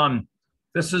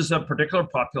 This is a particular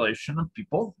population of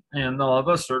people, and they'll have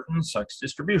a certain sex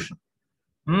distribution.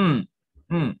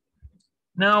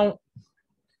 Now,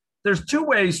 there's two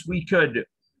ways we could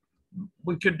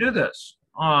do this.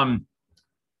 Or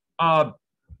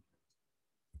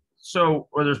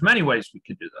there's many ways we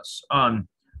could do this.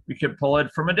 We could pull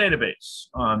it from a database,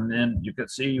 and you could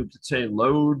say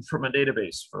load from a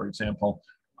database, for example.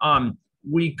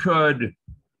 We could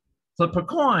flip a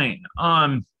coin.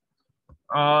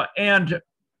 And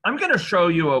I'm going to show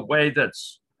you a way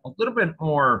that's a little bit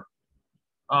more,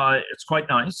 it's quite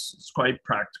nice, it's quite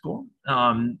practical,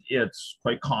 it's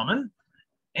quite common.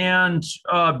 And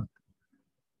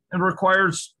It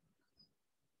requires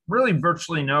really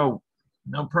virtually no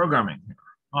programming here.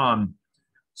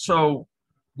 So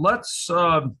let's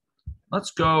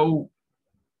go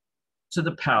to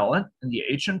the palette and the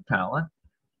agent palette,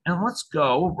 and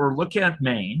we're looking at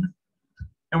main,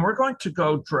 and we're going to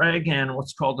go drag in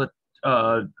what's called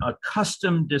a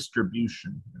custom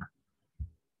distribution here.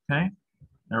 Okay,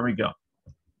 there we go.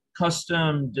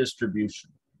 Custom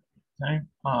distribution. Okay,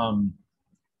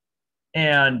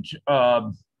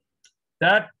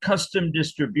 that custom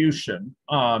distribution.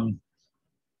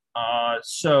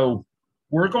 So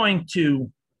we're going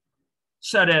to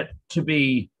set it to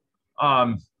be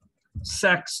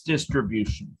sex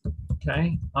distribution.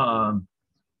 Okay, and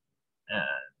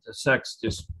the sex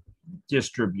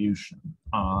distribution.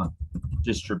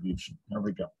 There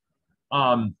we go.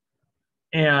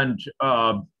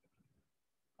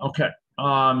 Okay.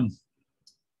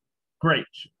 Great.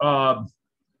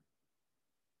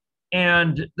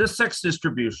 And this sex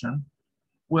distribution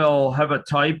will have a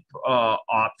type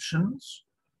options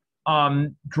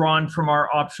drawn from our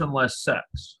option list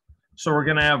sex. So we're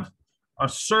going to have a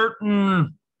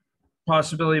certain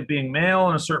possibility of being male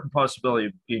and a certain possibility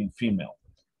of being female.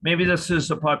 Maybe this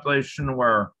is a population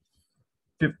where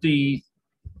 52%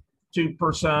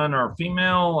 are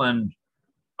female and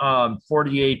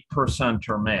 48%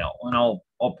 are male, and I'll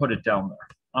put it down there.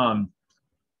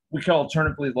 We can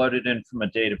alternatively load it in from a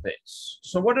database.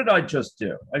 So what did I just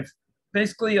do? I've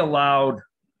basically allowed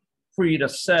for you to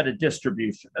set a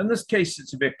distribution. In this case,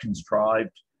 it's a bit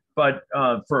contrived, but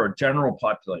for a general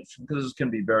population, because it's going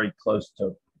to be very close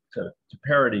to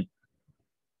parity.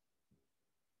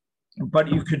 But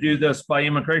you could do this by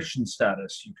immigration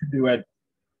status. You could do it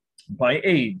by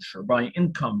age or by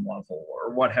income level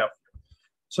or what have you.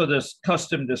 So this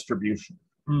custom distribution.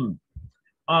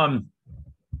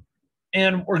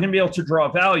 And we're going to be able to draw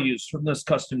values from this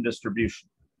custom distribution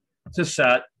to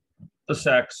set the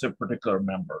sex of particular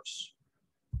members.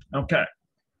 Okay,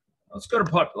 let's go to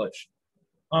population.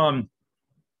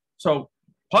 So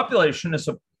population is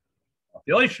a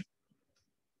population.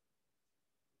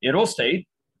 It'll state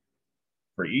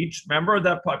for each member of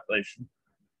that population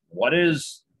what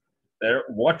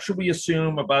should we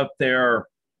assume about their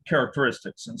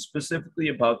characteristics, and specifically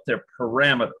about their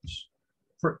parameters.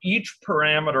 For each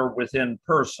parameter within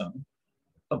person,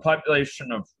 the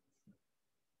population of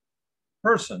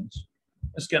persons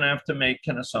is going to have to make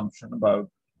an assumption about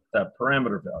that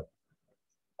parameter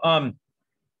value.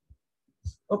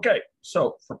 Okay,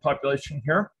 so for population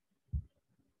here,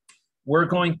 we're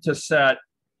going to set,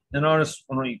 and notice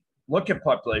when we look at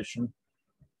population,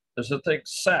 there's a thing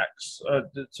sex.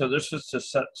 So this is to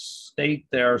state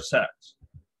their sex.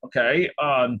 Okay,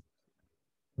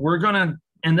 we're going to,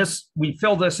 and this, we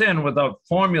fill this in with a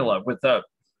formula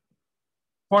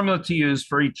to use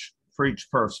for each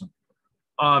person.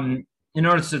 You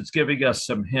notice it's giving us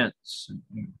some hints.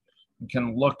 You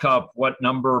can look up what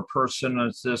number of person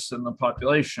is this in the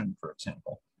population, for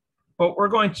example. But we're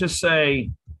going to say,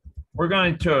 we're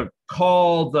going to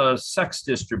call the sex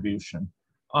distribution,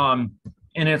 and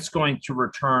it's going to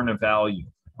return a value,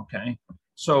 okay?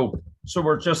 So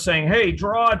we're just saying, hey,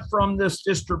 draw it from this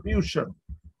distribution.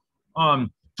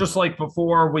 Just like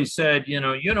before we said,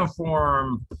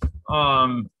 uniform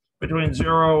between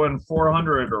 0 and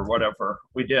 400 or whatever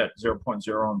we did,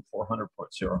 0.0 and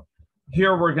 400.0.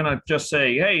 Here we're going to just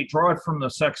say, hey, draw it from the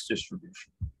sex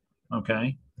distribution,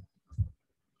 okay?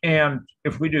 And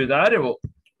if we do that,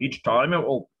 each time it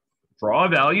will draw a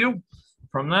value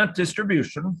from that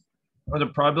distribution, or the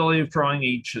probability of drawing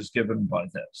each is given by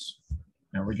this.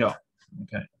 There we go.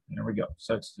 Okay, there we go.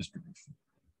 Sex distribution.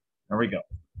 There we go.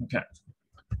 Okay.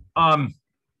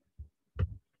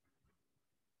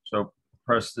 So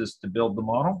press this to build the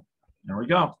model. There we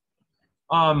go.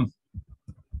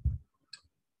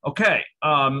 Okay,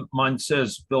 mine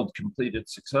says build completed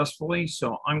successfully.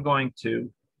 So I'm going to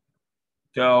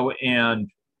go, and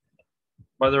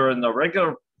whether in the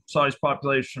regular size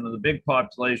population or the big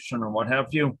population or what have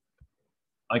you,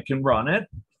 I can run it.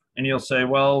 And you'll say,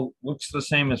 well, looks the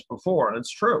same as before. And it's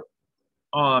true.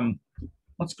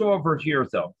 Let's go over here,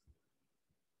 though.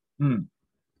 And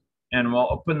we'll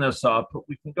open this up. But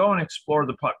we can go and explore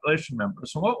the population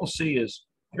members. And what we'll see is,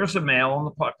 here's a male in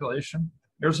the population.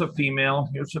 Here's a female.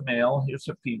 Here's a male. Here's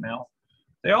a female.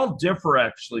 They all differ,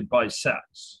 actually, by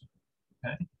sex.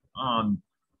 Okay?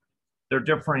 They're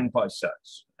differing by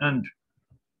sex. And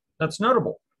that's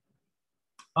notable.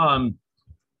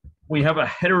 We have a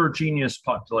heterogeneous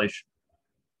population.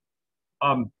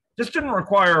 This didn't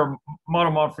require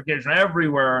model modification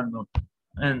everywhere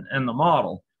in the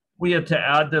model. We had to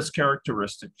add this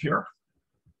characteristic here,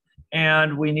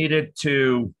 and we needed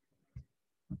to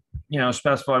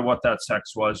specify what that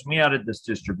sex was. We added this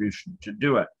distribution to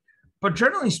do it. But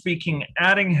generally speaking,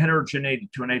 adding heterogeneity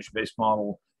to an agent-based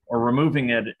model or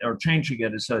removing it or changing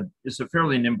it is a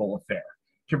fairly nimble affair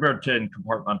compared to in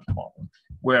compartmental model,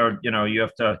 where you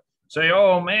have to say,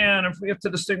 oh man, if we have to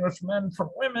distinguish men from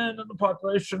women in the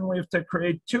population, we have to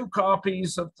create 2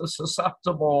 copies of the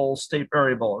susceptible state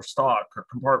variable or stock or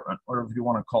compartment, whatever you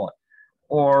want to call it,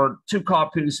 or 2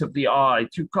 copies of the I,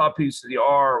 2 copies of the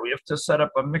R. We have to set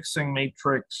up a mixing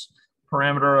matrix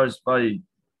parameterized by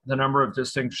the number of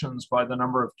distinctions by the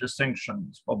number of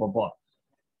distinctions, blah, blah, blah.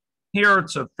 Here,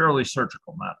 it's a fairly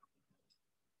surgical matter.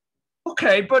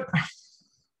 Okay, but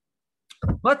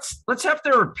let's have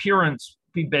their appearance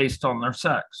be based on their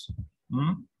sex.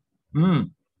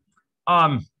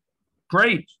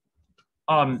 Great.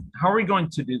 How are we going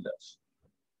to do this?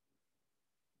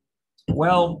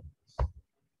 Well,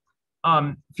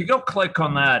 if you go click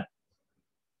on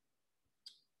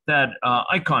that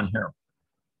icon here,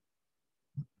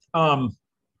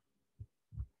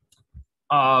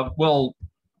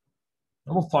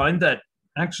 we'll find that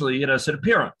actually it has an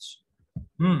appearance.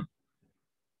 Click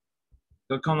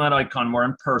on that icon. We're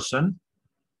in person.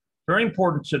 Very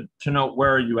important to note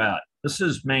where are you at. This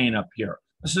is main up here.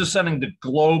 This is setting the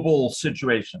global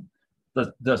situation,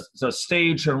 the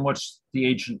stage in which the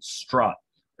agents strut.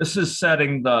 This is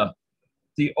setting the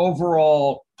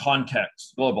overall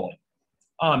context globally.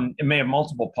 It may have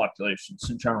multiple populations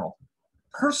in general.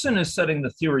 Person is setting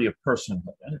the theory of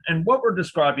personhood. And what we're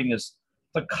describing is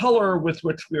the color with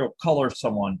which we will color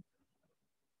someone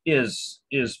is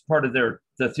part of the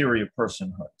theory of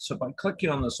personhood. So by clicking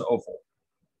on this oval,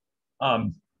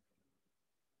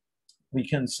 we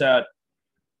can set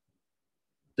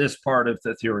this part of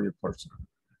the theory of personhood.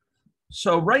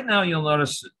 So right now you'll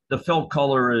notice the fill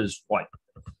color is white.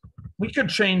 We could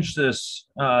change this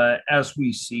as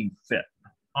we see fit.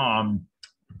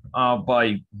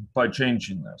 By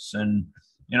changing this, and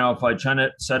if I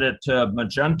set it to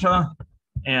magenta,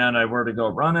 and I were to go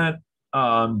run it,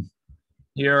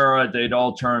 here they'd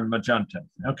all turn magenta.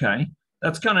 Okay,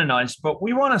 that's kind of nice, but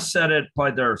we want to set it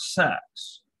by their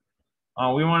sex.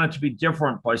 We want it to be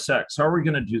different by sex. How are we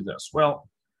going to do this? Well,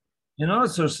 you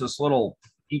notice there's this little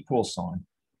equal sign.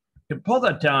 You can pull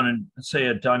that down and say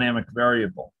a dynamic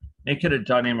variable. Make it a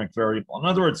dynamic variable. In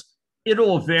other words,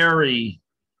 it'll vary.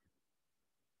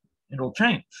 It'll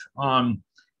change, and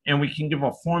we can give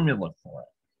a formula for it.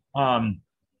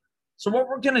 So what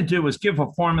we're going to do is give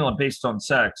a formula based on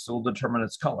sex. It will determine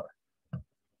its color.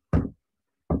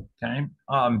 Okay,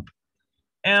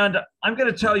 and I'm going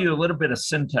to tell you a little bit of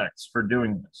syntax for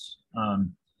doing this,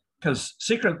 because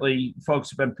secretly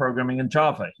folks have been programming in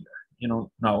Java here. You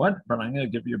don't know it, but I'm going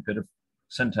to give you a bit of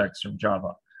syntax from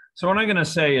Java. So what I'm going to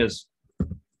say is,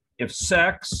 if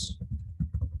sex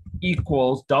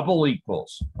equals, double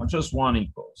equals, not just 1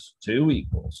 equals, 2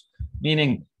 equals,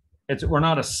 meaning we're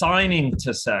not assigning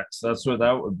to sex, that's what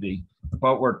that would be,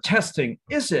 but we're testing,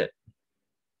 is it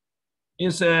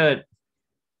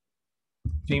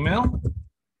female?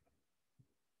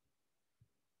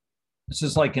 This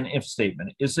is like an if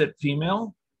statement. Is it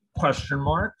female? Question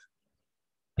mark.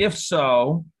 If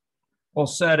so, we'll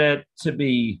set it to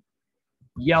be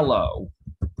yellow,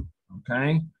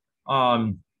 okay?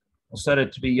 We'll set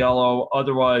it to be yellow.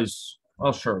 Otherwise,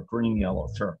 well, sure, green, yellow,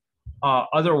 sure.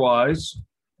 Otherwise,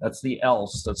 that's the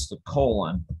else. That's the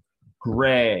colon.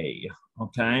 Gray.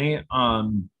 Okay.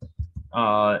 And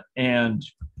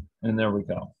there we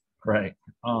go. Gray.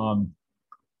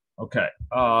 Okay.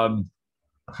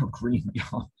 Green,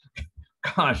 yellow.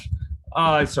 Gosh.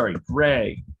 Sorry.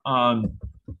 Gray.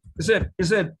 Is it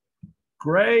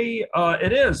gray?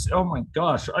 It is. Oh my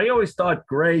gosh. I always thought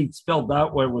gray spelled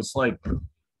that way was like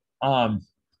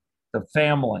the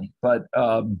family, but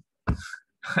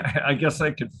I guess I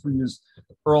could use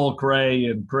Earl Grey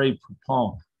and Grey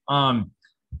Poupon.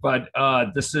 But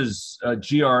this is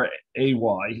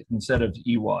G-R-A-Y instead of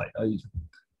E-Y.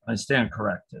 I stand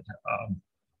corrected.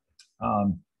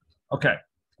 Okay,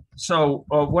 so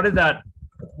what is that?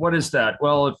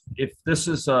 Well, if this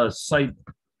is a site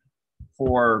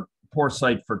for poor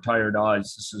sight for tired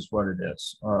eyes, this is what it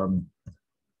is.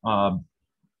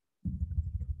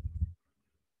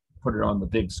 Put it on the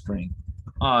big screen.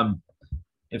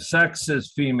 If sex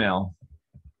is female,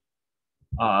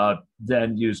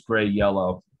 then use gray,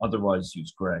 yellow, otherwise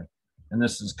use gray. And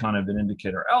this is kind of an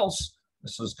indicator. Else,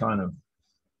 this is kind of,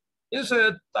 is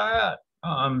it that?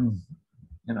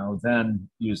 Then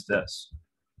use this.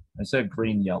 I said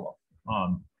green, yellow.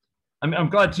 I'm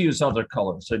glad to use other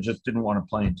colors. I just didn't want to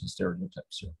play into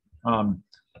stereotypes here.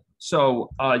 So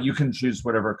you can choose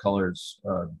whatever colors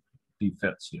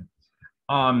befits you.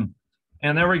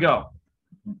 And there we go.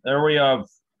 There we have,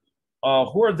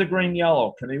 who are the green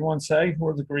yellow? Can anyone say who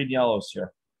are the green yellows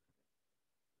here?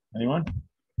 Anyone?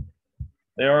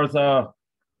 They are the,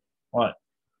 what?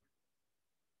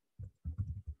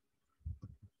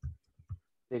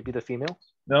 They'd be the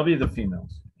females. They'll be the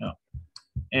females, yeah.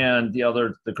 And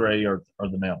the gray are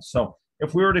the males. So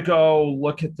if we were to go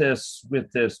look at this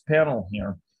with this panel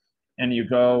here, and you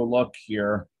go look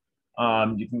here,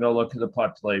 you can go look at the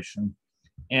population,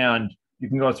 and you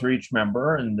can go through each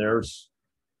member, and there's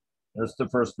the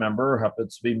first member,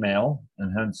 happens to be male,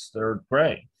 and hence they're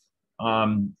gray.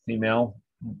 Female,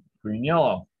 green,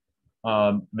 yellow.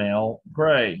 Male,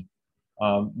 gray.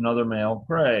 Another male,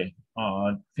 gray.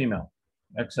 Female,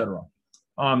 etc.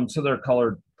 So they're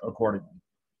colored accordingly.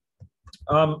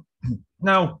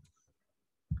 Now,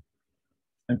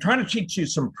 I'm trying to teach you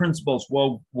some principles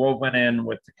woven in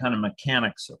with the kind of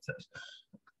mechanics of this.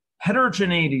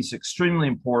 Heterogeneity is extremely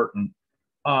important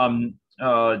in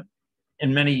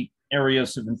many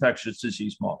areas of infectious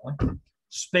disease modeling.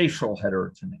 Spatial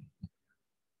heterogeneity,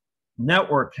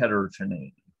 network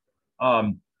heterogeneity,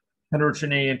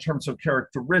 heterogeneity in terms of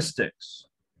characteristics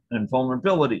and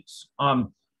vulnerabilities.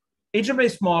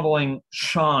 Agent-based modeling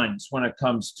shines when it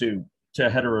comes to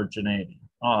heterogeneity.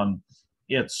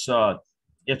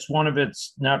 It's one of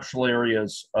its natural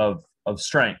areas of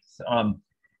strength,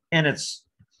 and it's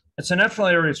a natural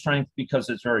area of strength because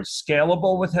it's very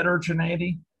scalable with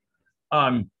heterogeneity.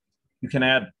 You can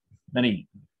add many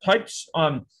types,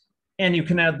 and you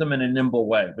can add them in a nimble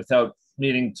way without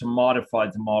needing to modify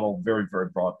the model very, very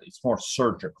broadly. It's more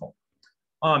surgical.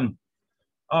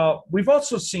 We've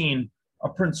also seen a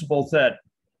principle that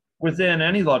within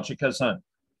AnyLogic,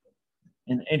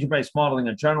 in agent-based modeling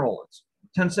in general, it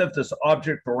tends to have this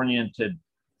object-oriented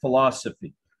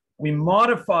philosophy. We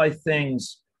modify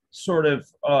things sort of,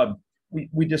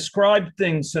 we describe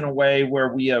things in a way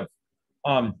where we have,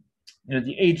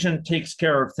 the agent takes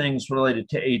care of things related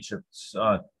to agents.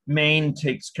 Main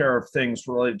takes care of things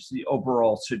related to the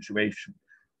overall situation.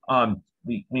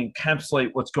 We encapsulate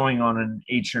what's going on in an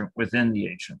agent within the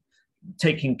agent,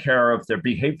 taking care of their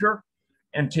behavior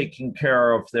and taking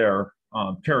care of their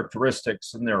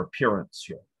characteristics and their appearance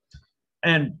here.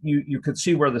 And you could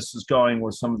see where this is going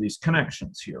with some of these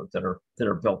connections here that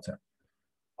are built in.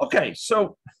 Okay,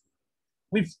 so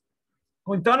we've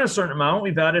done a certain amount.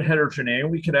 We've added heterogeneity.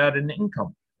 We could add an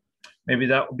income. Maybe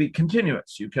that would be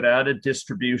continuous. You could add a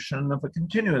distribution of a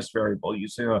continuous variable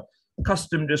using a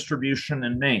custom distribution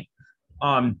in main.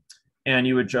 And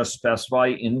you would just specify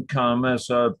income as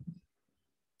a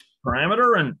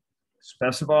parameter and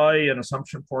specify an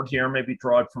assumption for it here, maybe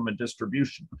draw it from a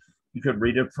distribution. You could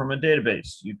read it from a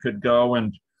database. You could go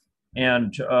and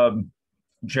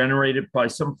generate it by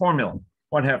some formula,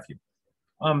 what have you.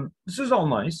 This is all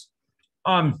nice.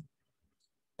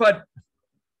 But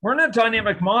we're in a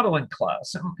dynamic modeling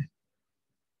class.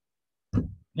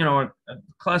 A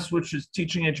class which is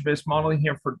teaching agent-based modeling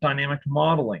here for dynamic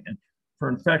modeling and for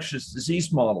infectious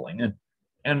disease modeling.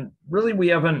 And really, we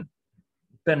haven't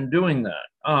been doing that.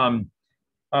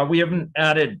 We haven't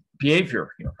added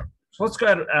behavior here. So let's go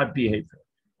ahead and add behavior.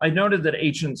 I noted that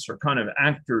agents are kind of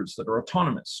actors that are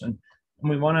autonomous, and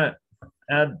we want to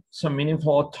add some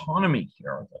meaningful autonomy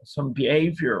here, some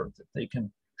behavior that they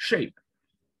can shape.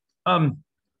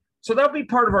 So that'll be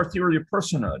part of our theory of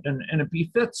personhood, and it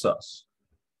befits us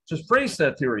to phrase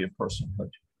that theory of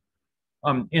personhood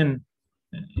in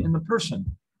the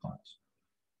person class.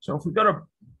 So if we go to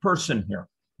person here,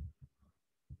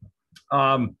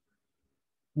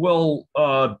 we'll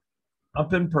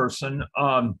up in person,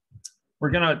 we're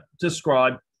going to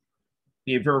describe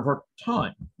behavior over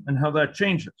time and how that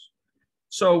changes.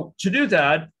 So to do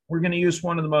that, we're going to use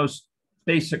one of the most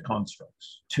basic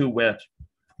constructs, to wit,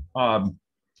 a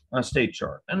state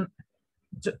chart. And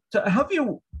to help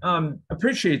you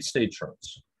appreciate state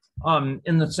charts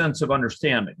in the sense of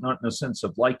understanding, not in the sense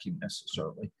of liking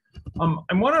necessarily,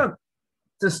 I want to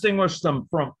distinguish them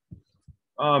from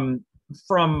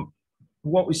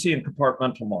what we see in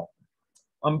compartmental modeling.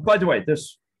 By the way,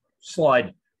 this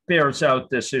slide bears out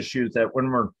this issue that when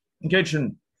we're engaged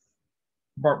in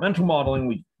compartmental modeling,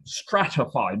 we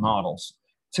stratify models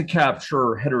to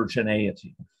capture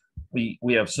heterogeneity. We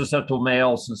have susceptible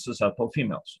males and susceptible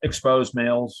females, exposed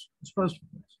males, exposed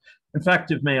females,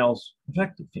 infective males,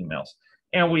 infected females.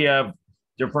 And we have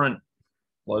different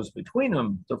flows between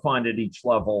them defined at each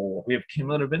level. We have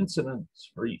cumulative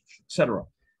incidence for each, et cetera.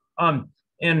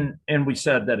 And we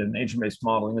said that in agent-based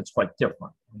modeling, it's quite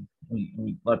different.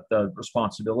 We let the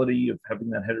responsibility of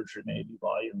having that heterogeneity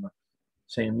lie in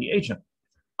the agent.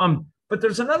 But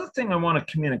there's another thing I want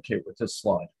to communicate with this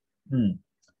slide.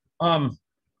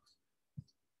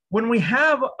 when we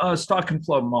have a stock and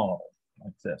flow model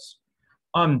like this,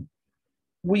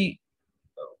 we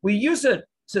use it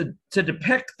to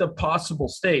depict the possible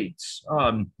states.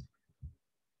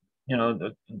 You know,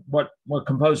 what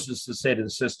composes the state of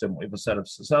the system. We have a set of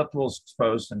susceptibles,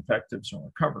 exposed, infectives, and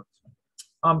recovered.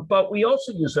 But we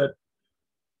also use it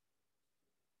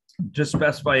to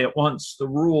specify at once the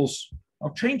rules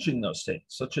of changing those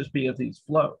states, such as via these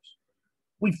flows.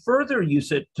 We further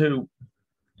use it to,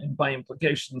 and by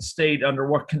implication, state under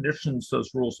what conditions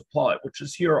those rules apply, which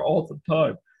is here all the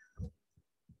time.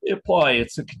 They apply.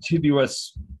 It's a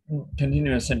continuous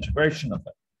integration of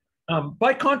it.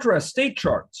 By contrast, state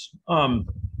charts,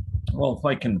 well, if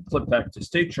I can flip back to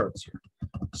state charts here.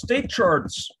 State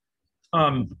charts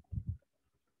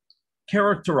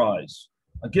characterize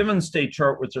a given state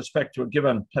chart with respect to a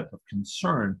given type of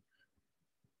concern,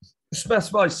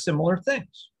 specifies similar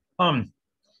things.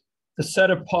 The set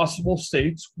of possible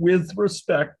states with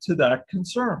respect to that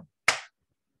concern.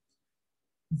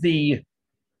 The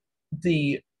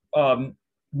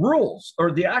rules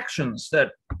or the actions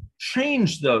that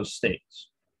change those states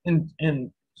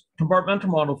in compartmental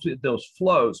models, those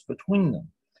flows between them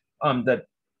that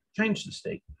change the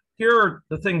state. Here are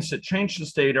the things that change the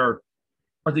state are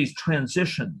these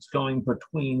transitions going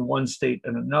between one state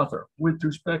and another with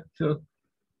respect to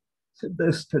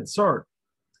this concern.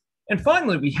 And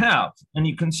finally, we have, and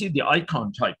you can see the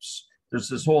icon types. There's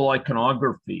this whole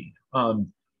iconography,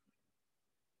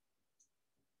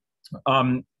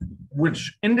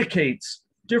 which indicates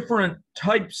different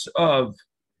types of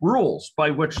rules by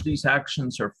which these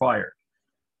actions are fired.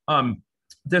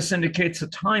 This indicates a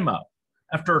timeout.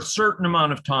 After a certain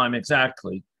amount of time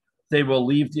exactly, they will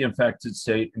leave the infected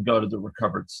state and go to the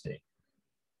recovered state.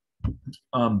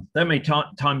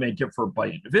 That time may differ by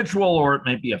individual, or it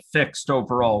may be a fixed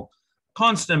overall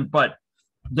constant, but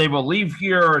they will leave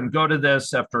here and go to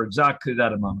this after exactly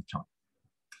that amount of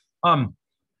time.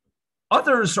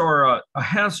 Others are a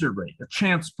hazard rate, a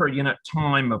chance per unit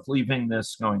time of leaving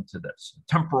this going to this,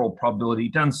 temporal probability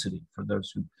density for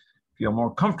those who feel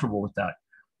more comfortable with that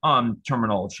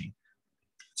terminology.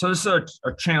 So this is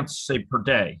a chance, say, per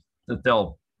day that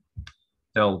they'll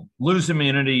lose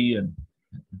immunity, and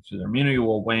so their immunity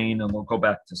will wane and they'll go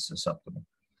back to susceptible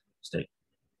state.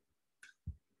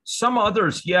 Some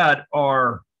others yet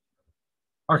are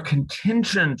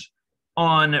contingent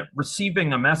on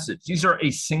receiving a message. These are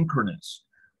asynchronous.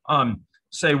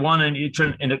 Say one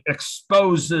agent and it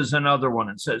exposes another one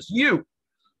and says, you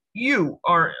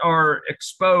are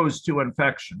exposed to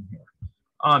infection here.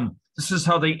 This is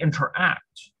how they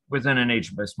interact within an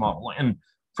agent-based model. And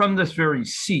from this very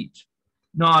seat,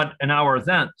 not an hour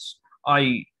thence,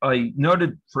 I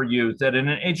noted for you that in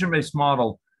an agent-based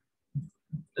model,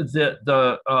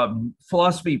 the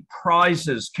philosophy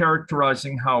prizes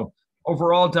characterizing how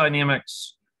overall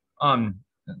dynamics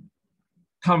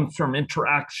comes from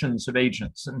interactions of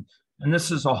agents. And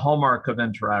this is a hallmark of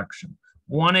interaction.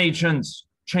 One agent's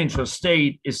change of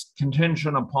state is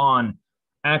contingent upon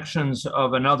actions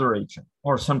of another agent,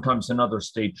 or sometimes another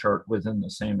state chart within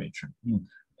the same agent.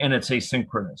 And it's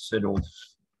asynchronous. It'll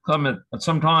come at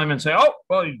some time and say, oh,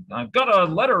 well, I've got a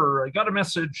letter, I got a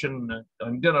message, and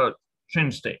I'm going to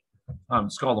change state.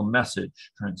 It's called a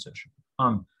message transition.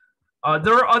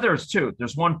 There are others too.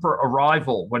 There's one for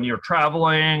arrival, when you're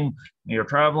traveling,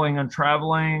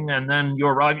 and then you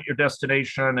arrive at your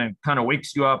destination and it kind of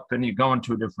wakes you up and you go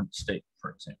into a different state, for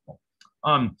example.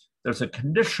 There's a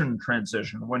condition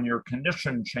transition when your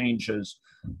condition changes,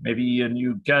 maybe, and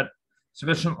you get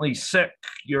sufficiently sick,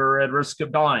 you're at risk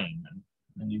of dying,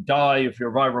 and you die if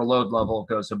your viral load level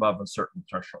goes above a certain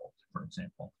threshold, for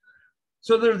example.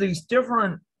 So there are these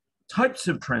different types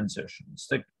of transitions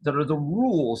that are the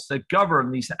rules that govern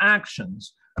these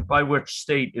actions by which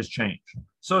state is changed.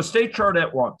 So a state chart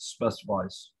at once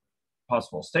specifies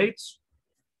possible states,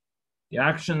 the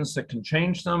actions that can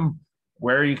change them,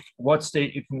 what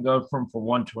state you can go from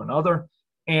one to another,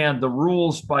 and the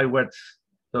rules by which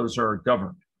those are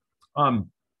governed.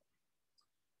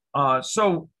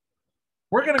 So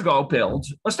we're going to go build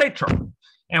a state chart,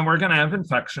 and we're going to have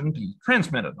infection be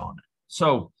transmitted on it.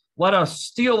 So let us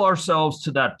steel ourselves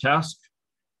to that task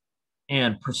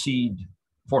and proceed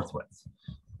forthwith.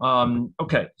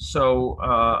 Okay, so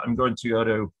I'm going to go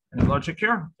to AnyLogic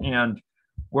here, and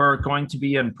we're going to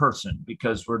be in person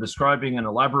because we're describing an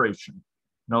elaboration,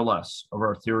 no less, of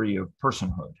our theory of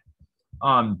personhood.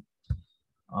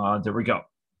 There we go.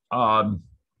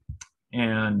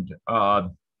 And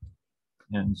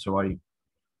so I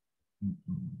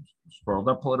scrolled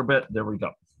up a little bit. There we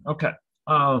go. Okay.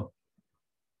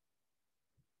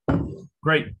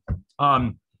 Great.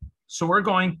 So we're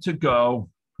going to go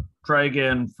drag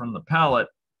in from the palette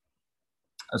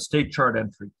a state chart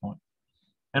entry point.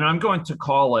 And I'm going to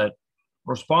call it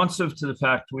responsive to the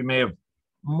fact we may have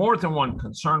more than one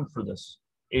concern for this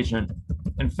agent,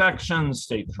 infection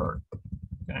state chart.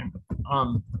 Okay.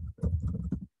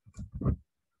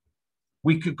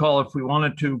 We could call, if we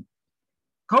wanted to,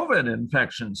 COVID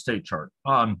infection state chart.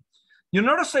 You'll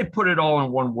notice I put it all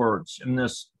in one words in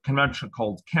this convention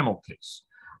called camel case.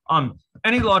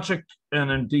 AnyLogic,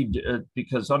 and indeed,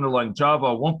 because underlying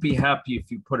Java won't be happy if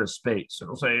you put a space.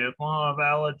 It'll say, oh,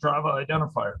 valid Java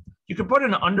identifier. You can put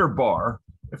an underbar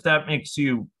if that makes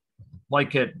you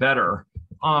like it better.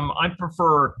 I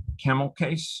prefer camel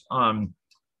case,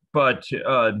 but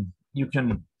you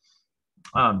can,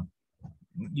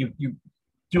 you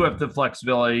do have the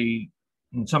flexibility,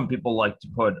 and some people like to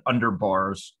put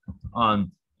underbars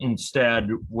instead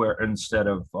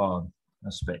of a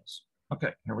space.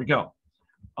 Okay, here we go.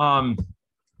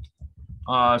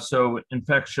 So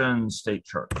infection state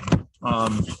chart.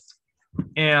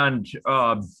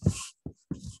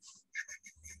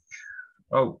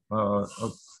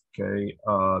 Okay.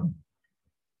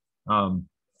 Oh,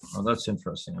 that's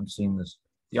interesting. I'm seeing this.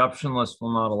 The option list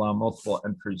will not allow multiple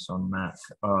entries on Mac.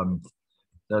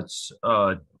 That's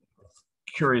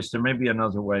curious. There may be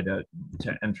another way to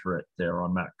enter it there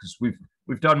on Mac, because we've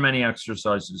done many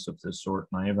exercises of this sort,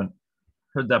 and I haven't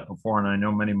heard that before, and I know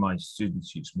many of my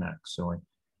students use Mac, so I'd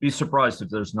be surprised if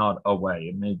there's not a way.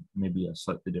 It may be a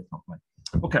slightly different way.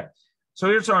 Okay, so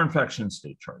here's our infection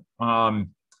state chart. What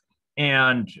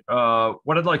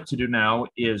I'd like to do now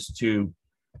is to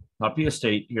copy a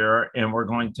state here, and we're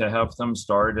going to have them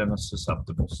start in a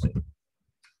susceptible state.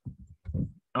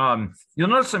 You'll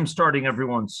notice I'm starting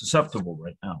everyone susceptible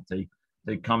right now. They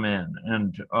come in,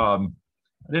 and I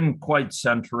didn't quite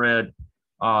center it.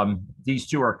 These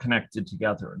two are connected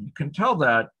together, and you can tell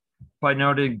that by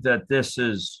noting that this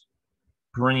is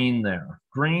green there.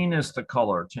 Green is the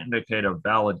color to indicate a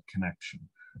valid connection.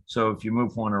 So if you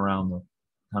move one around, they'll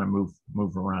kind of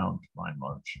move around by and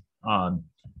large,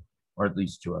 or at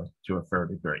least to a fair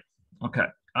degree. Okay.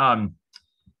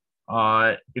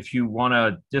 If you want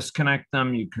to disconnect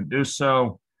them, you can do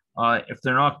so. If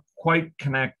they're not quite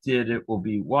connected, it will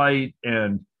be white,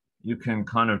 and you can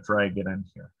kind of drag it in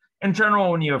here. In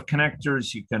general, when you have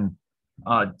connectors, you can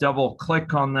double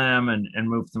click on them and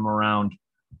move them around.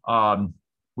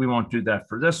 We won't do that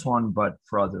for this one, but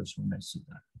for others, we may see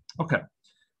that. Okay,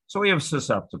 so we have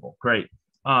susceptible, great.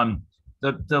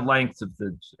 The length of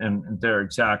and their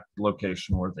exact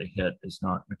location where they hit is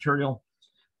not material.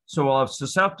 So we'll have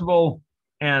susceptible,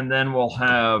 and then we'll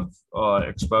have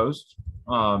exposed,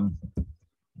 an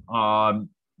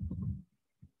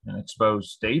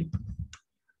exposed state.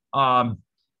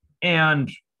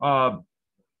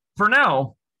 For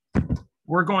now,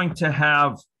 we're going to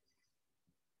have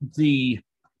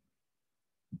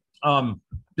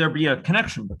there be a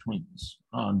connection between these.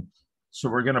 So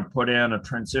we're going to put in a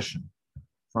transition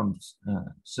from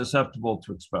susceptible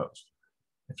to exposed.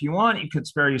 If you want, you could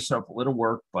spare yourself a little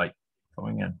work by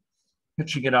going in,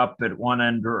 pitching it up at one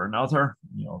end or another.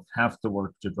 You'll have to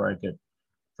work to drag it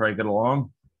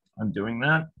along. I'm doing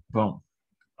that. Boom.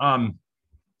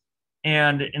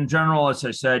 And in general, as I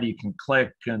said, you can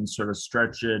click and sort of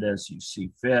stretch it as you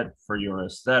see fit for your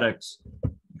aesthetics.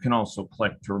 You can also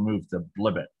click to remove the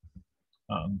blibbit.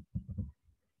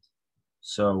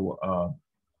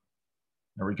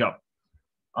 There we go.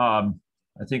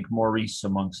 I think Maurice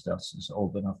amongst us is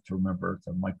old enough to remember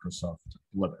the Microsoft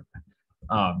blibbit.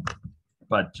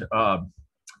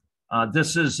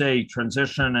 This is a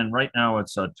transition, and right now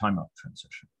it's a timeout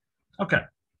transition. Okay.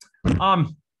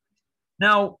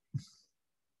 Now,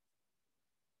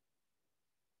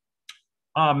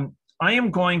 I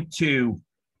am going to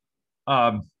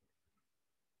want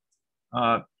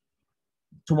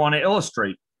to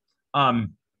illustrate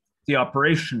the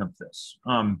operation of this.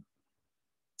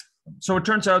 So it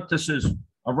turns out this is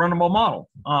a runnable model.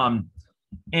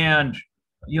 And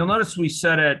you'll notice we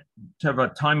set it to have a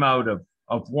timeout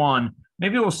of 1.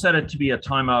 Maybe we'll set it to be a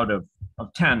timeout of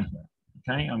 10 here.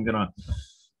 Okay, I'm going to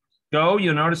go.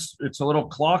 You'll notice it's a little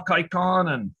clock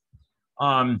icon,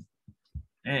 and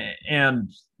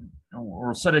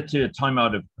we'll set it to a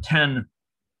timeout of 10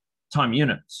 time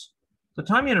units. The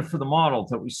time unit for the model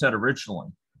that we set originally,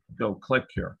 go click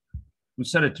here, we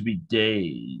set it to be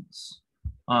days.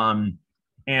 And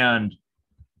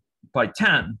by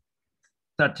 10,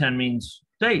 that 10 means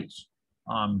days.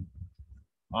 You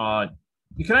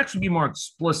can actually be more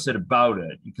explicit about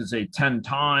it. You can say 10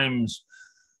 times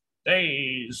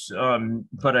days,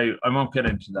 but I won't get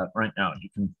into that right now. You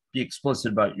can be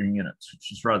explicit about your units,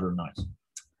 which is rather nice.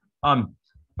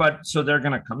 So they're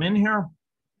going to come in here,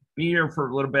 be here for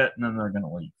a little bit, and then they're going to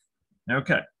leave.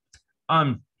 Okay.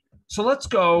 So let's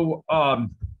go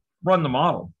run the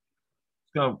model.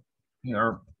 Let's go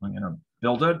here. I'm going to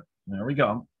build it. There we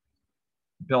go.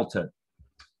 Built it.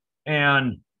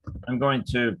 And I'm going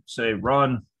to say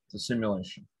run the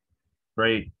simulation.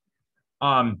 Great.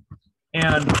 And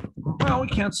well, we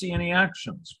can't see any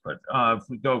actions, but if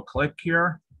we go click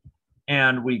here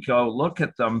and we go look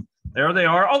at them, there they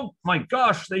are. Oh my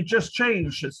gosh, they just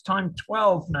changed. It's time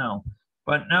 12 now.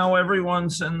 But now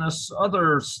everyone's in this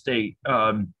other state.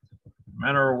 No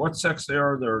matter what sex they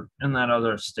are, they're in that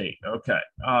other state. Okay.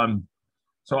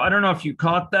 So I don't know if you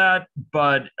caught that,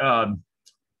 but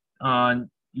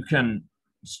you can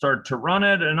start to run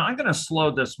it. And I'm going to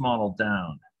slow this model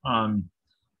down. I'm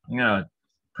going to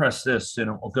press this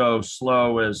and it will go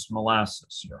slow as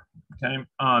molasses here. Okay.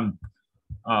 I'm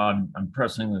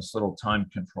pressing this little time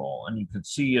control, and you can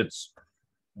see it's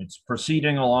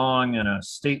proceeding along in a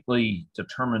stately,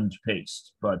 determined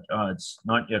pace, but it's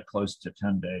not yet close to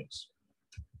 10 days.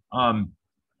 I'm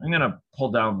going to pull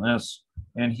down this,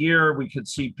 and here we could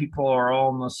see people are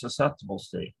all in the susceptible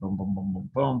state. Boom, boom, boom,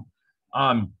 boom,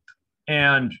 boom.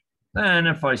 And then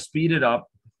if I speed it up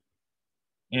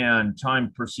and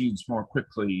time proceeds more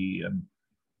quickly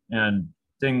and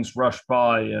things rush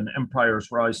by and empires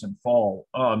rise and fall,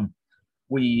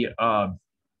 we're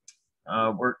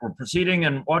proceeding,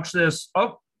 and watch this.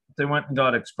 Oh, they went and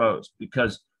got exposed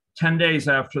because 10 days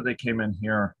after they came in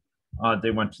here,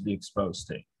 they went to the exposed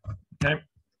state. Okay.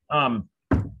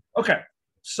 Okay.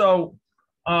 So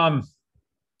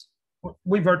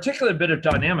we've articulated a bit of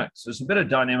dynamics. There's a bit of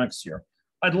dynamics here.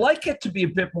 I'd like it to be a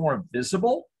bit more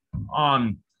visible.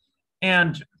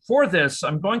 And for this,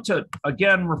 I'm going to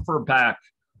again refer back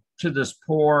to this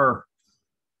poor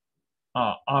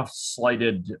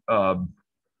off-slighted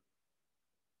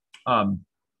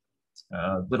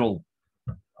little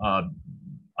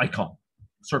icon,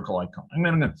 circle icon. I'm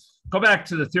going to go back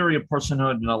to the theory of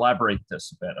personhood and elaborate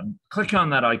this a bit. I'm clicking on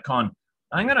that icon.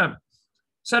 I'm going to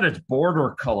set its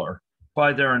border color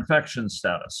by their infection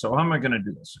status. So how am I going to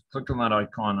do this? Click on that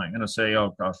icon. I'm going to say,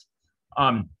 oh gosh,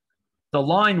 the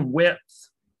line width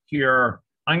here,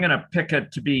 I'm going to pick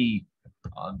it to be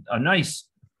a nice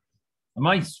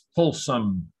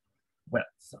fulsome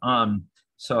width.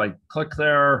 So I click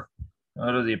there,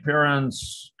 go to the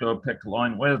appearance, go pick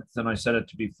line width, and I set it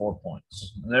to be 4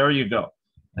 points. There you go.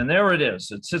 And there it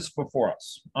is. It sits before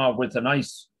us with a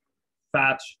nice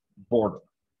fat border.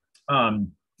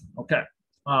 Okay.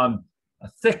 A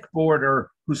thick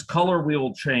border whose color we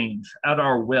will change at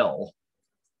our will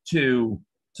to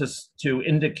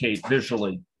indicate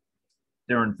visually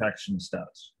their infection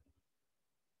status.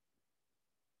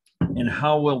 And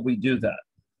how will we do that?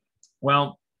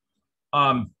 Well,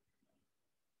 we're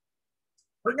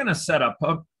going to set up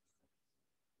a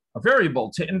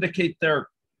variable to indicate the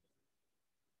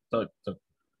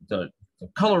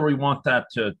color we want that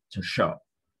to show.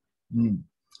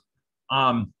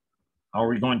 How are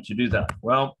we going to do that?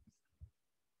 Well,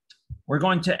 we're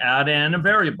going to add in a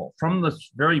variable from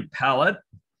this very palette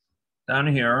down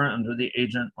here under the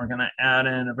agent. We're going to add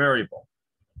in a variable.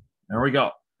 There we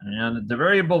go. And the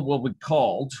variable will be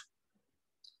called,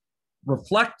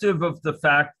 reflective of the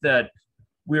fact that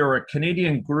we are a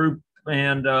Canadian group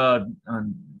and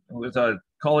with a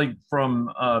colleague from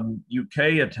UK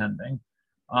attending,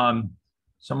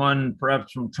 someone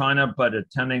perhaps from China but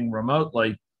attending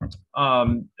remotely,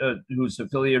 who's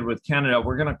affiliated with Canada.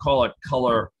 We're going to call it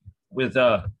color with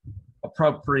a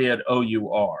appropriate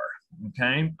OUR,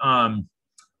 okay? In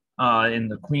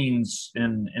the Queen's,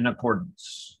 in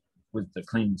accordance with the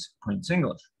Queen's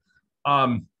English.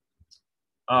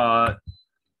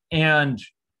 And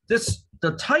this,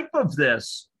 the type of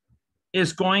this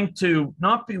is going to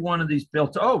not be one of these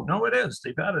built, oh, no, it is,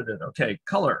 they've added it. Okay,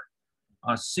 color,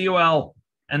 COL,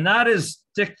 and that is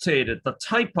dictated. The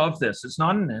type of this is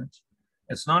not an int,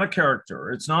 it's not a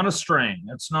character, it's not a string,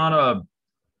 it's not a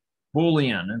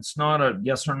Boolean, it's not a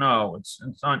yes or no, it's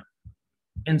not.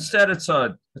 Instead, it's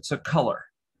a color,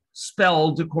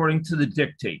 spelled according to the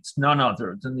dictates, none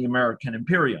other than the American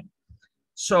Imperium.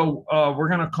 So we're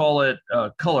going to call it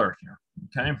color here,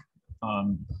 okay?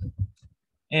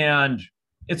 And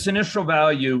its initial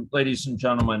value, ladies and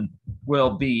gentlemen,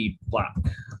 will be black.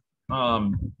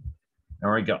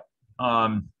 There we go.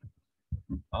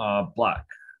 Black.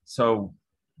 So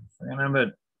we're going to have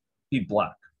it be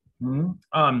black.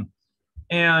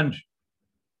 And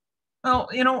well,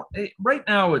 you know, right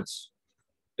now it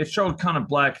showed kind of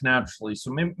black naturally.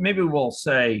 So maybe we'll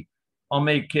say I'll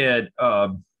make it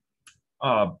I'll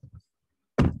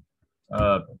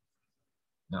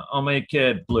make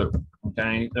it blue.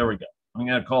 Okay, there we go. I'm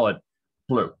going to call it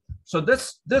blue. So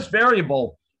this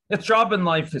variable, its job in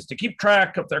life is to keep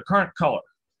track of their current color.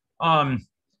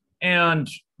 And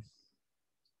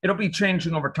it'll be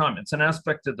changing over time. It's an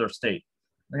aspect of their state.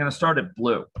 We're going to start at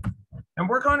blue. And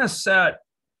we're going to set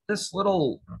this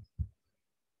little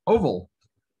oval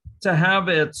to have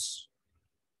its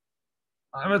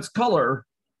color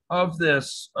of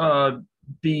this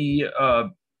be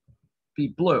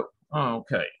blue. Oh,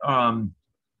 okay.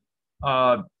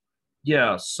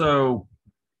 Yeah. So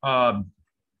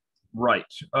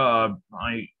right.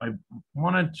 I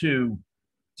wanted to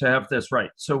have this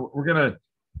right. So we're gonna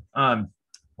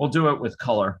we'll do it with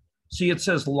color. See, it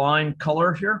says line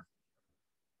color here.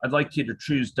 I'd like you to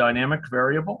choose dynamic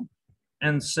variable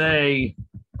and say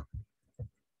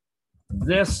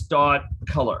this dot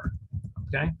color.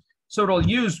 Okay. So it'll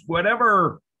use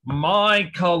whatever my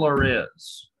color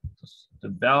is, the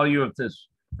value of this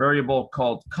variable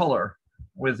called color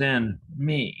within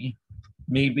me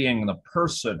being the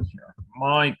person here,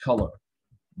 my color.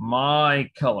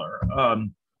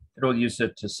 It'll use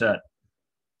it to set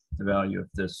the value of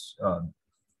this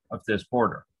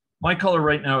border. My color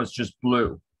right now is just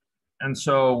blue. And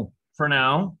so for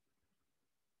now,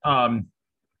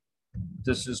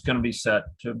 this is going to be set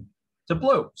to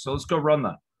blue. So let's go run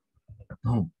that.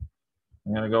 Boom.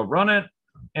 I'm going to go run it,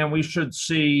 and we should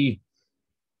see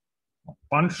a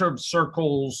bunch of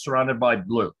circles surrounded by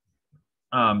blue,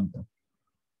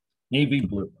 navy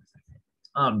blue.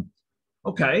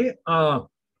 Okay,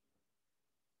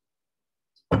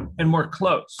 and we're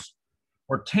close.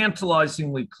 We're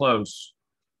tantalizingly close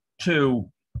to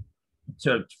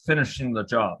finishing the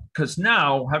job, because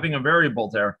now having a variable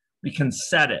there, we can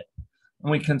set it,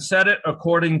 and we can set it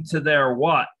according to their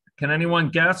what? Can anyone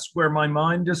guess where my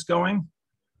mind is going?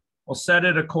 We'll set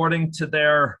it according to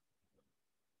their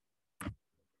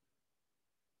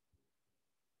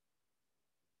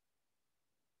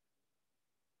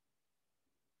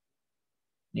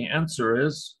the answer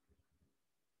is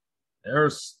their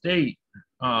state.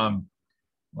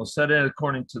 We'll set it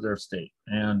according to their state.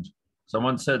 And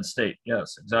someone said state.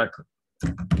 Yes, exactly.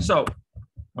 So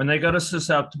when they go to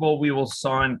susceptible, we will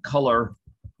assign color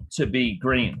to be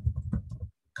green.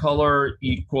 Color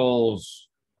equals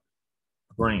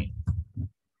green.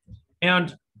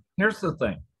 And here's the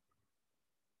thing.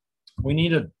 We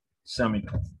need a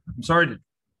semicolon. I'm sorry to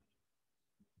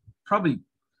probably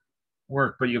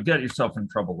work, but you'll get yourself in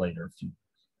trouble later if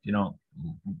you don't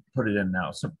put it in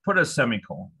now. So put a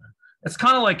semicolon there. It's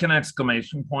kind of like an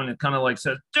exclamation point. It kind of like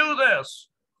says, do this.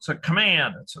 It's a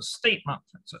command. It's a statement.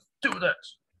 It says, do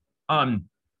this.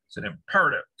 It's an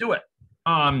imperative. Do it.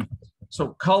 So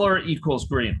color equals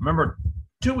green. Remember,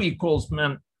 2 equals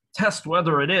meant test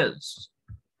whether it is,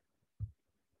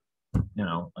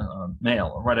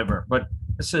 male or whatever. But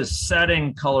it says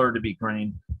setting color to be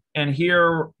green. And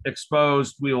here,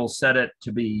 exposed, we will set it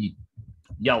to be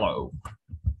yellow.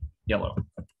 Yellow.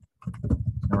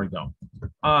 There we go.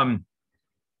 Fine.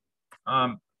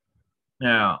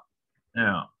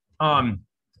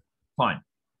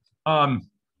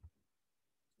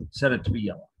 Set it to be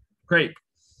yellow. Great.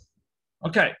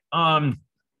 Okay. And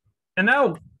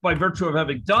now, by virtue of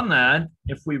having done that,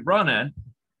 if we run it,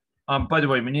 by the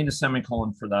way, we need a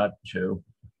semicolon for that too,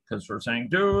 because we're saying,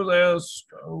 do this,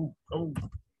 go.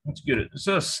 Let's get it. It's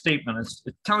a statement. It's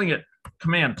telling it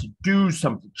command to do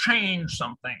something, change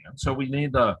something. And so we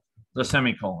need the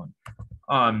semicolon.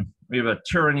 We have a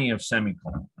tyranny of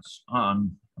semicolons.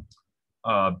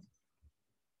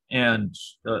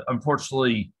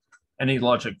 Unfortunately,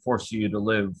 AnyLogic forces you to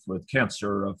live with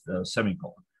cancer of the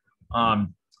semicolon.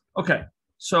 Okay,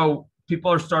 so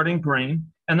people are starting green,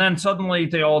 and then suddenly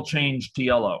they all change to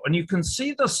yellow. And you can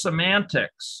see the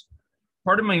semantics.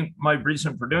 Part of my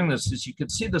reason for doing this is you could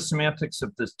see the semantics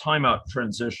of this timeout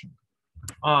transition.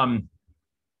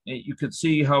 You could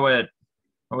see how it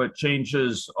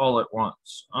changes all at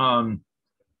once.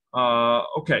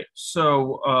 Okay,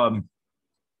 so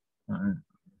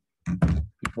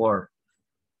people are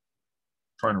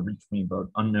trying to reach me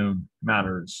about unknown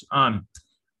matters.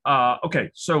 Okay,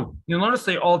 so you'll notice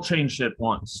they all changed at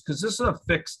once because this is a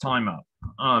fixed timeout.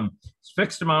 It's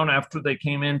fixed amount after they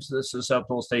came into the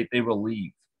susceptible state, they will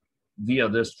leave via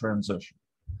this transition.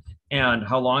 And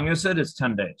how long is it? It's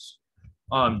 10 days.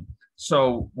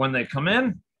 So when they come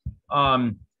in,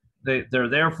 they're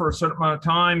there for a certain amount of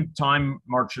time, time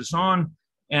marches on,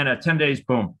 and at 10 days,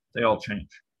 boom, they all change.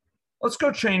 Let's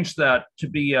go change that to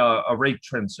be a rate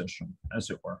transition, as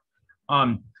it were.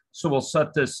 So we'll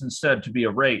set this instead to be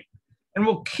a rate. And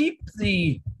we'll keep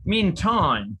the mean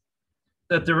time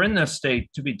that they're in this state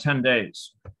to be 10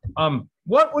 days.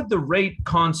 What would the rate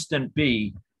constant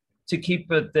be to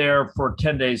keep it there for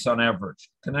 10 days on average?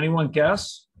 Can anyone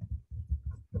guess?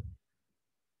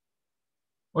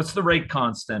 What's the rate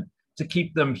constant to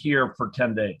keep them here for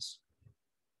 10 days?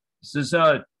 This is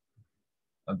a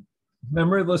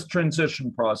memoryless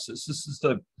transition process. This is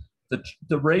the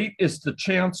rate is the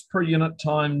chance per unit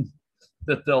time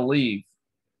that they'll leave.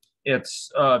 It's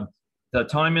the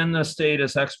time in the state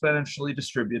is exponentially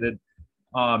distributed.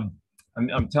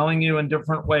 I'm telling you in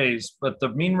different ways, but the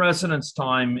mean residence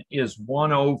time is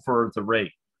 1 over the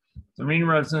rate. The mean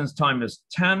residence time is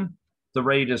 10, the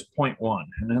rate is 0.1,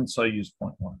 and hence I use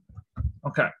 0.1.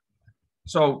 Okay,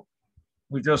 so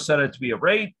we just set it to be a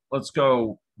rate. Let's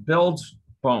go build,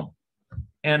 boom.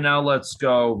 And now let's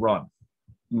go run.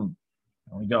 There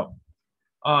we go.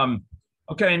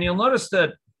 Okay, and you'll notice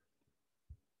that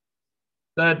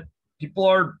people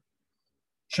are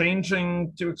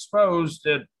changing to exposed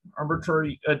at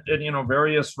arbitrary, at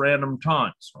various random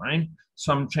times, right?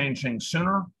 Some changing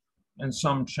sooner and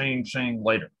some changing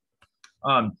later.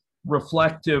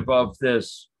 Reflective of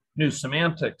this new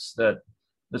semantics that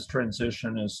this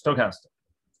transition is stochastic.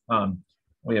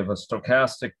 We have a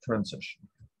stochastic transition.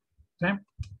 Okay.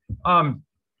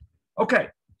 Okay.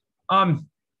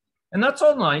 And that's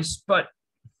all nice, but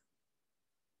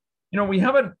we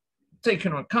haven't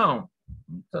taken into account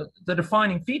the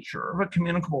defining feature of a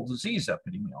communicable disease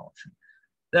epidemiology,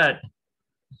 that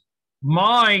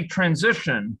my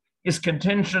transition is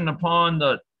contingent upon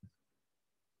the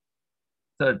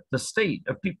state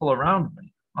of people around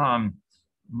me.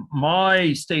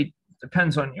 My state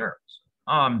depends on yours.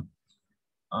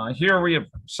 Here we have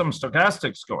some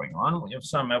stochastics going on. We have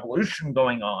some evolution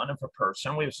going on of a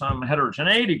person. We have some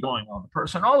heterogeneity going on in the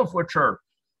person, all of which are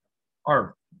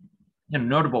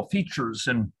notable features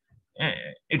in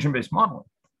agent-based modeling.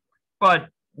 But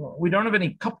we don't have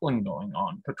any coupling going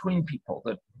on between people.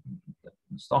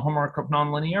 That's the hallmark of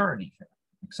nonlinearity here,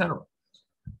 etc.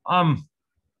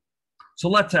 So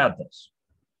let's add this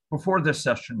before this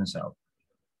session is out.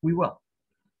 We will.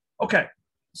 Okay,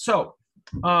 so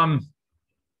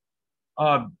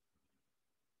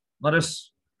let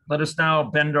us now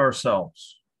bend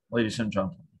ourselves, ladies and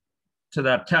gentlemen, to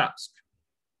that task.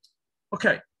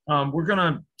 Okay, we're going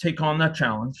to take on that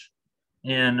challenge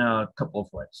in a couple of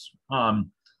ways.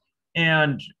 I'm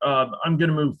going to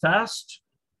move fast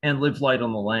and live light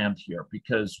on the land here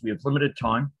because we have limited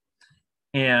time,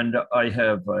 and I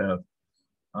have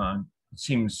it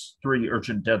seems 3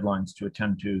 urgent deadlines to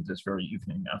attend to this very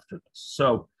evening after this.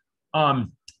 So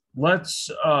let's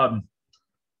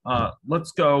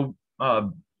go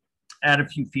add a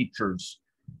few features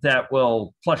that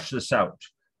will flesh this out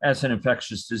as an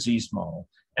infectious disease model.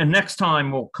 And next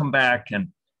time we'll come back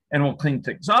and we'll clean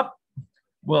things up.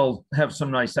 We'll have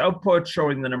some nice output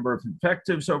showing the number of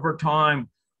infectives over time.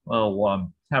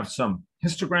 We'll have some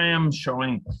histograms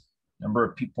showing number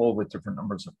of people with different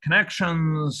numbers of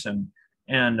connections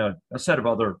and a set of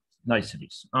other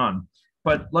niceties.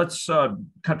 But let's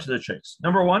cut to the chase.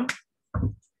 Number 1,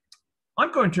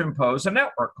 I'm going to impose a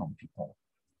network on people.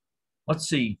 Let's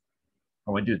see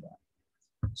how I do that.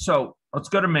 So let's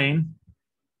go to main.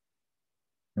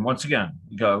 And once again,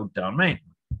 we go down main.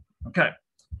 Okay.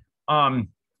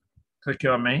 Click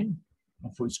on main.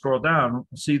 If we scroll down,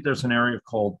 we'll see there's an area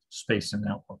called space and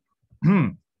network.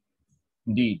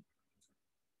 Indeed.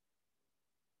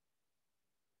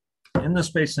 In the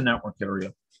space and network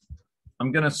area,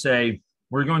 I'm going to say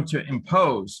we're going to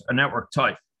impose a network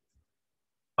type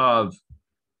of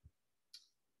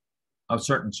a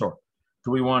certain sort.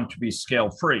 Do we want it to be scale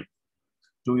free?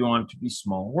 Do we want it to be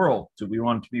small world? Do we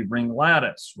want it to be ring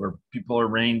lattice, where people are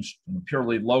arranged in a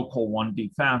purely local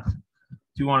 1D fashion?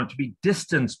 Do you want it to be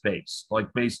distance based,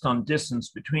 like based on distance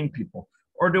between people?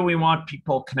 Or do we want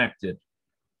people connected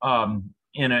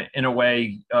in a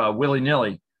way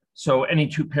willy-nilly? So any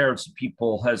 2 pairs of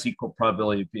people has equal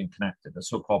probability of being connected, a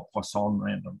so-called Poisson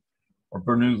random or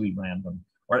Bernoulli random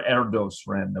or Erdos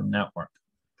random network.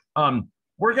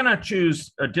 We're going to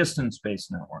choose a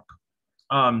distance-based network.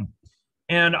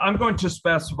 And I'm going to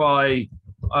specify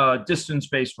a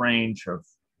distance-based range of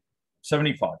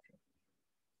 75.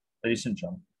 Ladies and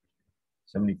gentlemen,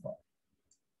 75.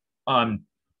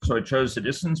 So I chose a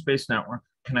distance-based network,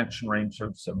 connection range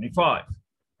of 75.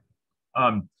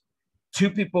 2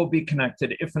 people will be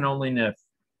connected if and only if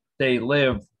they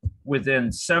live within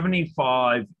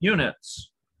 75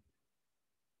 units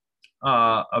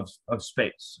of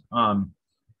space.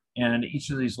 And each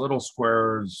of these little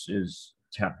squares is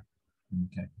 10.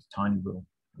 Okay, tiny little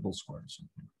squares.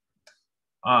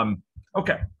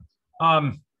 Okay.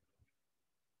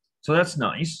 So that's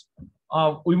nice.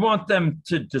 We want them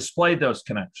to display those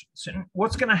connections. And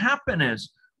what's going to happen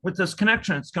is with this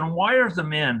connection, it's going to wire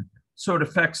them in so it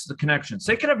affects the connections.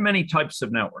 They could have many types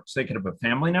of networks. They could have a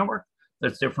family network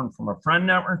that's different from a friend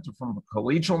network, different from a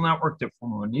collegial network, different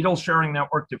from a needle sharing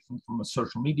network, different from a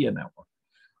social media network.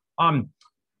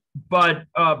 But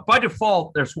by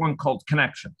default, there's one called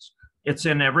connections. It's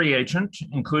in every agent,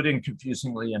 including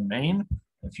confusingly in main.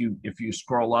 If you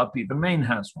scroll up, even main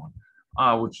has one,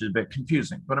 which is a bit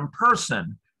confusing. But in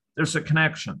person, there's a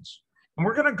connections. And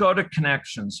we're going to go to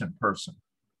connections in person.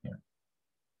 Here.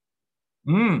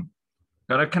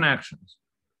 Go to connections.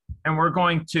 And we're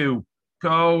going to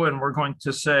go and we're going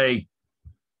to say,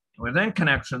 within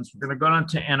connections, we're going to go down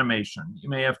to animation. You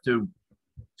may have to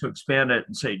expand it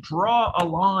and say, draw a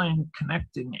line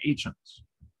connecting agents.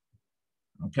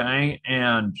 Okay,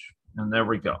 and there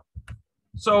we go.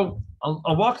 So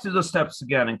I'll walk through the steps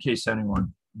again in case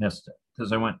anyone missed it,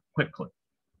 because I went quickly.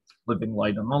 Living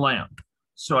light on the land.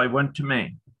 So I went to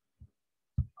main.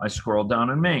 I scrolled down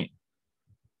in main.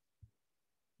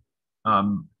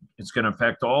 It's going to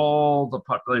affect all the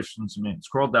populations in main.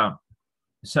 Scroll down.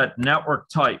 Set network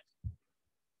type.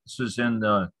 This is in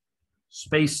the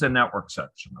space and network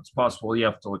section. It's possible you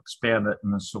have to expand it in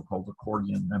the so-called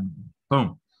accordion, and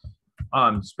boom.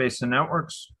 Space and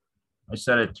networks. I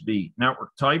set it to be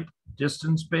network type,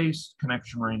 distance-based,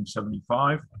 connection range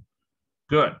 75.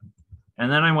 Good. And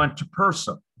then I went to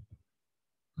person,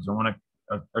 because I want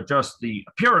to adjust the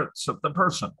appearance of the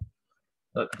person.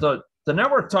 The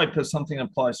network type is something that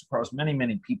applies across many,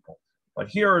 many people. But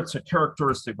here it's a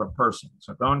characteristic of a person.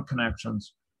 So go in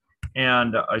connections,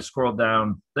 and I scroll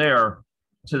down there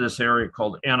to this area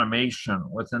called animation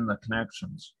within the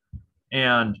connections.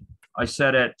 And I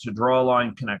set it to draw a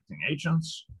line connecting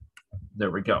agents. There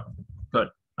we go. Good.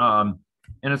 And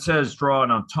it says draw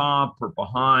it on top or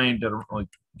behind. I don't really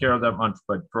care that much,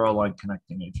 but draw a line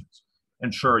connecting agents.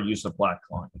 And sure, use a black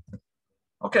line.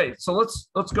 Okay, so let's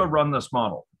go run this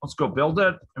model. Let's go build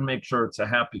it and make sure it's a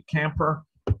happy camper,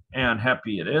 and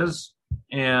happy it is.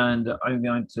 And I'm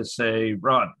going to say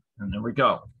run, and there we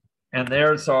go. And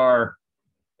there's our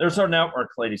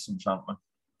network, ladies and gentlemen.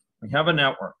 We have a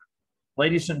network.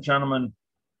 Ladies and gentlemen,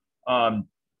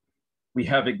 we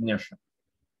have ignition.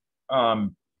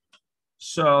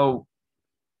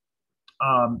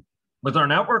 With our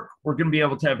network, we're going to be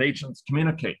able to have agents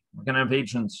communicate. We're going to have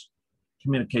agents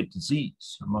communicate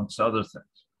disease, amongst other things.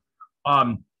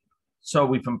 So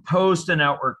we've imposed a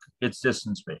network. It's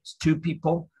distance-based. Two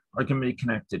people are going to be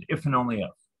connected if and only if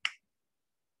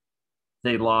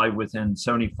they lie within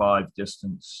 75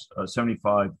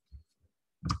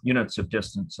 units of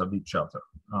distance of each other.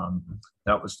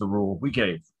 That was the rule we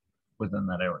gave within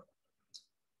that area.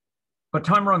 But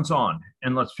time runs on,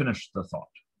 and let's finish the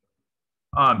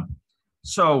thought.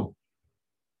 So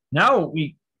now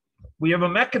we have a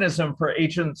mechanism for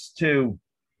agents to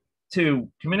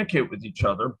communicate with each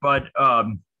other, but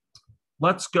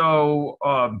let's go.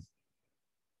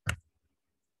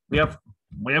 We have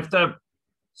to have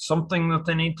something that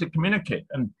they need to communicate,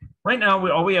 and right now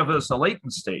all we have is a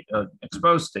latent state,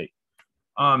 exposed state,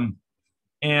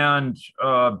 and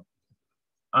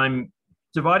I'm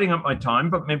dividing up my time.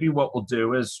 But maybe what we'll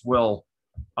do is we'll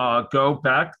go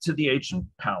back to the agent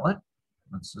palette.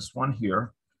 That's this one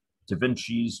here, Da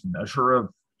Vinci's measure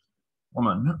of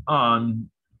woman,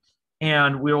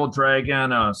 and we will drag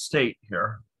in a state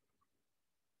here.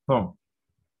 Boom.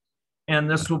 And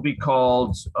this will be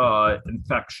called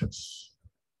infectious.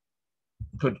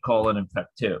 Could call it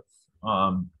infective.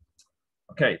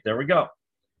 Okay, there we go.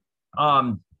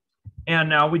 And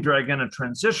now we drag in a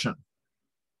transition.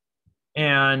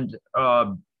 And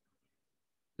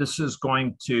this is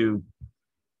going to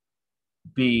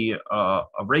be a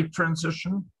rate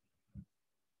transition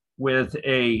with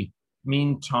a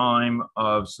mean time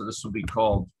of, so this will be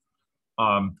called,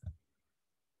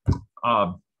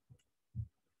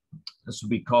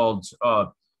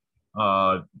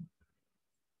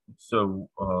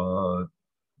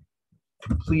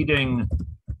 completing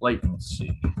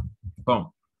latency.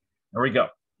 Boom. There we go.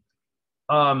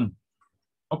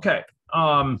 Okay.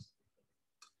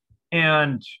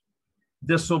 And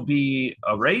this will be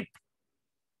a rate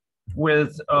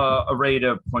with a rate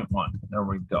of 0.1. There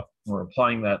we go. We're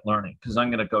applying that learning because I'm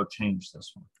going to go change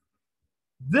this one.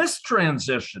 This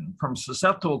transition from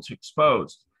susceptible to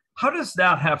exposed, how does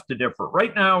that have to differ?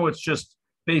 Right now, it's just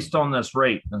based on this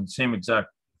rate and same exact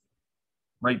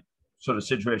right sort of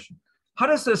situation. How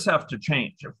does this have to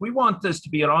change? If we want this to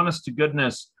be an honest to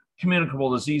goodness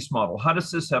communicable disease model, how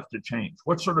does this have to change?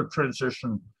 What sort of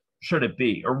transition should it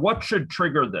be? Or what should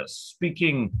trigger this?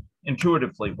 Speaking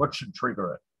intuitively, what should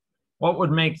trigger it? What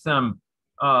would make them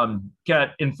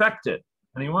get infected?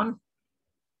 Anyone?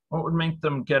 What would make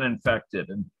them get infected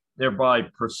and thereby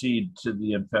proceed to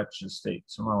the infectious state?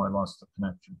 Somehow I lost the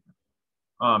connection.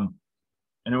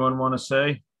 Anyone want to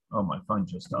say? Oh, my phone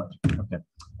just died. Okay.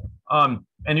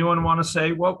 Anyone want to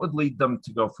say what would lead them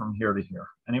to go from here to here?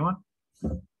 Anyone?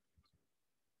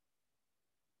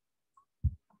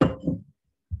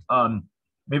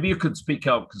 Maybe you could speak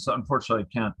out, because unfortunately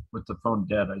I can't, with the phone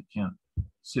dead, I can't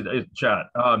see the chat.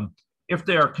 If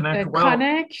they are connected,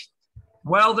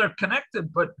 well, they're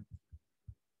connected, but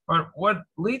what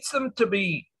leads them to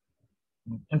be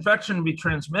infection to be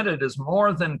transmitted is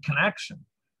more than connection.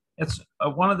 It's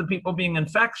one of the people being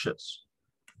infectious,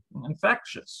 and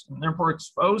therefore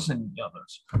exposing the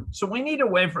others. So we need a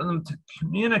way for them to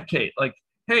communicate, like,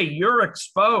 hey, you're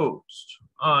exposed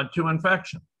to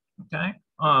infection, okay?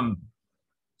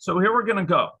 So here we're gonna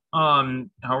go. How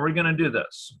are we gonna do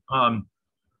this?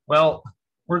 Well,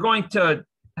 we're going to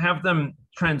have them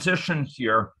transition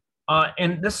here.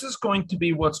 And this is going to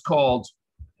be what's called,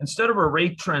 instead of a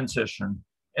rate transition,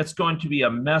 it's going to be a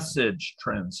message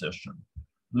transition.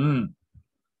 A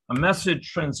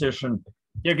message transition.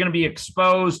 They're going to be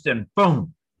exposed, and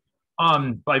boom,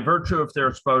 by virtue of their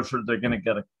exposure, they're going to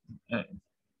get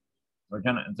they're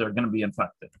going to be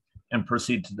infected and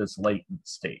proceed to this latent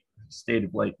state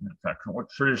of latent infection, what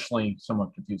traditionally,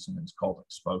 somewhat confusing, is called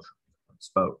exposure.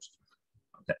 Exposed.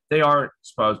 Okay, they are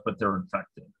exposed, but they're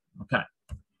infected. Okay.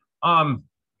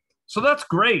 So that's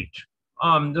great.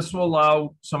 This will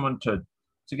allow someone to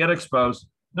get exposed.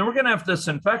 Then we're going to have this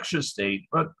infectious state,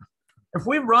 but if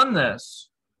we run this,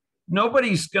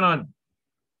 nobody's going to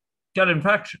get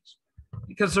infections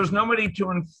because there's nobody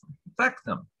to infect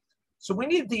them. So we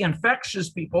need the infectious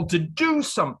people to do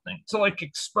something, to like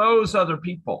expose other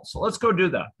people. So let's go do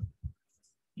that.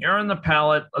 Here in the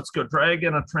palette, let's go drag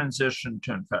in a transition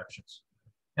to infectious.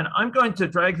 And I'm going to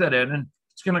drag that in, and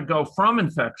it's going to go from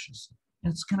infectious,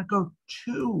 and it's going to go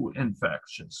to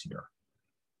infectious here.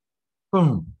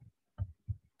 Boom.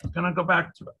 It's going to go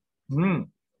back to it.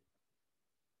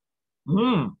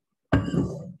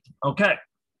 Okay.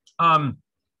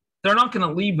 They're not going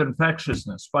to leave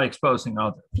infectiousness by exposing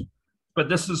others, but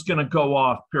this is going to go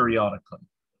off periodically,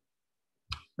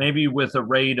 maybe with a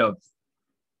rate of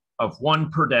 1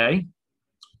 per day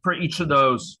for each of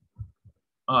those,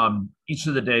 each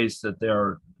of the days that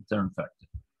they're infected.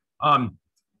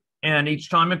 And each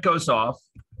time it goes off,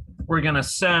 we're going to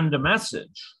send a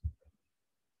message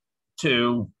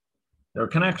to their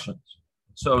connections.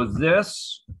 So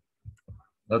this,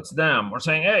 that's them. We're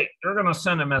saying, hey, you're going to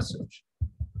send a message.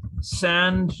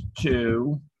 Send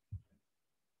to,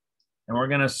 and we're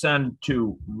going to send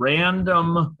to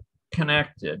random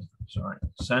connected, sorry,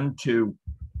 send to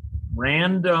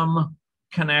random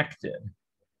connected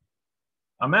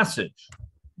a message.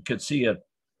 You could see it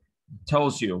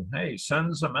tells you, hey,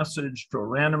 sends a message to a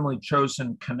randomly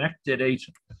chosen connected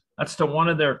agent. That's to one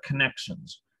of their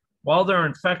connections. While they're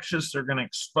infectious, they're going to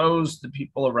expose the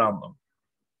people around them.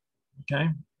 Okay,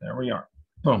 there we are.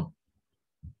 Boom.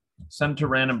 Send to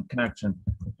random connection.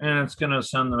 And it's going to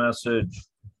send the message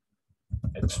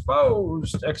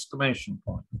exposed, exclamation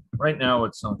point. Right now,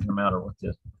 it's not going to matter what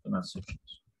the message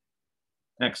is.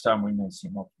 Next time, we may see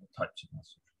multiple types of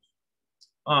messages.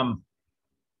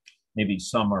 Maybe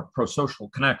some are pro-social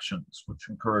connections, which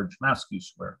encourage mask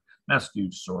use or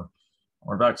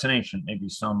vaccination. Maybe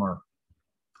some are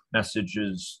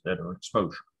messages that are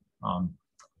exposure.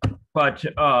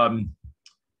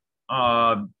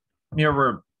 Here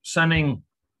we're sending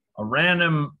a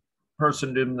random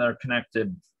person to whom they're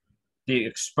connected the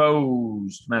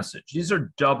exposed message. These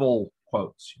are double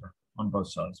quotes here on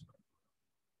both sides of it.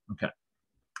 Okay.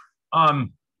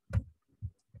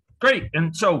 Great.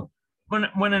 And so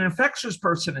when an infectious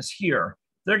person is here,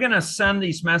 they're going to send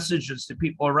these messages to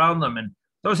people around them. And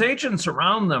those agents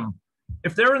around them,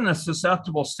 if they're in the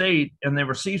susceptible state and they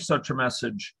receive such a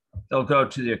message, they'll go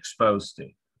to the exposed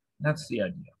state. That's the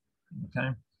idea.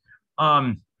 Okay.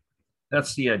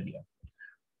 That's the idea.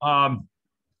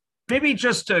 Maybe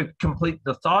just to complete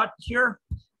the thought here,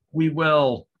 we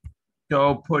will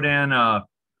go put in a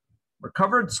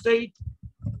recovered state,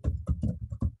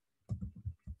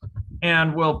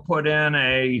 and we'll put in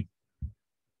a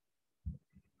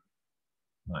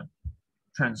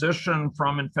transition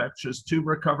from infectious to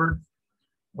recovered,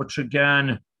 which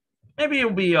again, maybe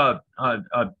it'll be a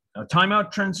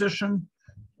timeout transition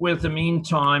with a mean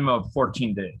time of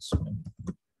 14 days.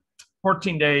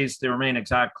 14 days, they remain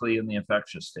exactly in the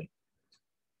infectious state.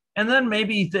 And then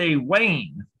maybe they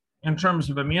wane in terms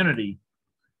of immunity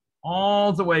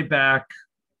all the way back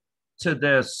to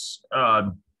this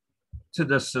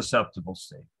susceptible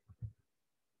state.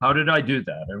 How did I do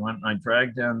that? I went and I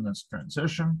dragged in this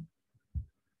transition.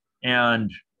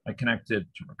 and I connect it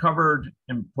to recovered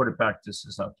and put it back to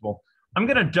susceptible. I'm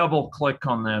going to double click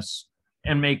on this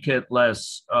and make it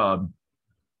less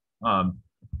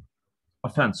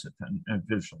offensive and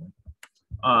visually.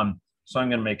 So I'm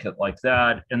going to make it like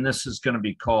that. And this is going to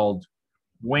be called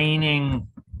waning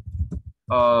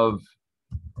of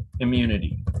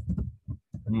immunity.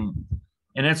 And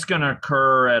it's going to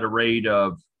occur at a rate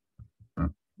of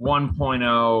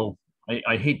 1.0.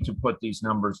 I hate to put these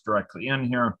numbers directly in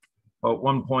here, but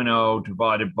 1.0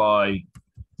 divided by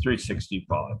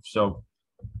 365. So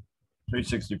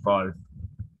 365,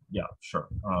 yeah, sure.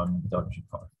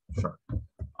 .25, sure.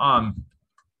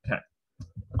 Okay.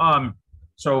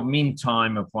 So mean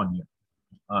time of 1 year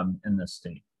in this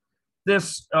state.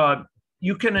 This,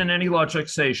 you can in AnyLogic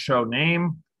say show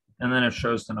name, and then it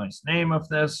shows the nice name of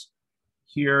this.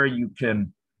 Here you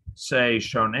can say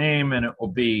show name, and it will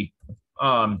be,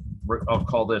 I'll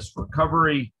call this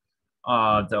recovery.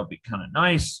 That'll be kind of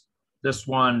nice. This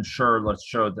one, sure, let's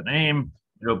show the name.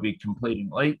 It'll be completing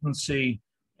latency.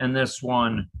 And this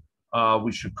one,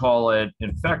 we should call it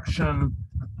infection,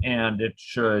 and it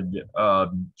should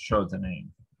show the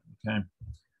name, okay?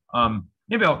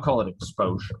 Maybe I'll call it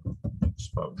exposure.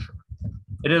 Exposure.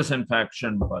 It is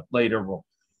infection, but later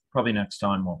probably next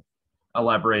time we'll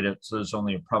elaborate it so there's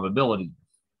only a probability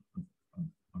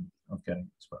of getting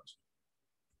exposed.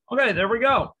 Okay, there we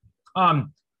go.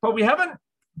 But we haven't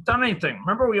done anything.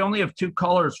 Remember, we only have 2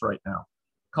 colors right now.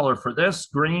 Color for this,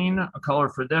 green, a color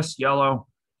for this, yellow.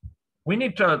 We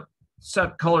need to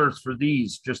set colors for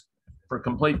these just for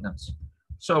completeness.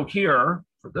 So here,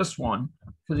 for this one,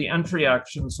 for the entry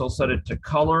actions, I'll set it to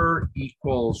color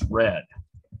equals red.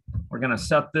 We're going to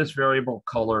set this variable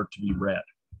color to be red.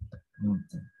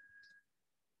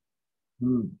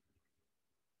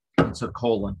 It's a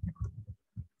colon here.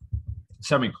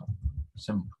 Semicolon.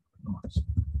 Semicolon.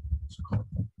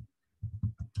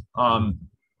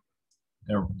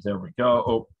 There we go.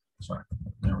 Oh, sorry.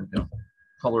 There we go.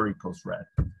 Color equals red.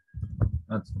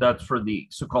 That's for the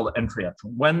so-called entry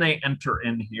action. When they enter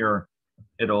in here,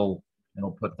 it'll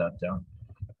put that down.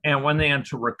 And when they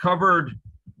enter recovered,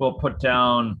 we'll put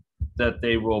down that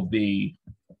they will be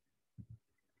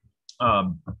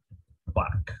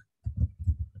black.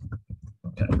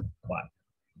 Okay, black.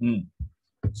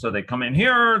 So they come in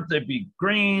here, they'd be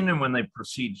green, and when they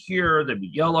proceed here, they'd be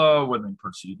yellow. When they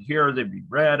proceed here, they'd be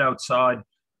red outside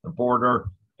the border,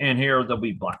 and here they'll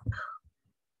be black.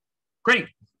 Great.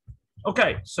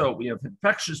 Okay, so we have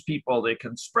infectious people, they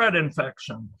can spread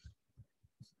infection.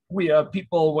 We have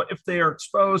people, if they are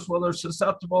exposed, well, they're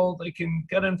susceptible, they can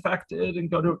get infected and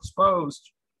go to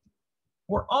exposed.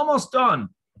 We're almost done.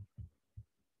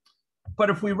 But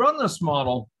if we run this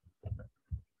model,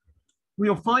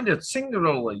 we'll find it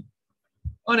singularly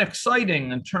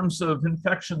unexciting in terms of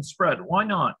infection spread. Why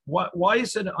not? Why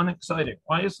is it unexciting?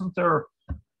 Why isn't there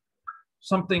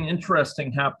something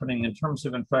interesting happening in terms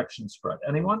of infection spread?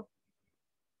 Anyone?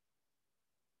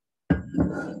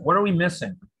 What are we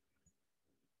missing?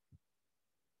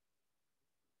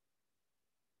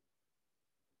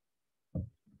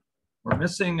 We're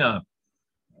missing a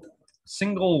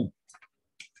single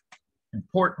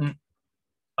important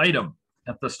item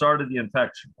at the start of the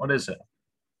infection. What is it?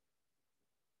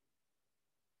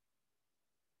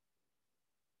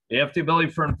 They have the ability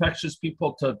for infectious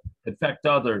people to infect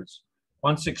others.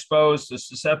 Once exposed, the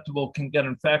susceptible can get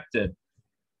infected.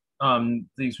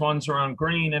 These ones around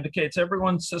green indicates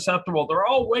everyone's susceptible. They're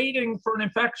all waiting for an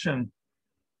infection.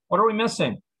 What are we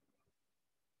missing?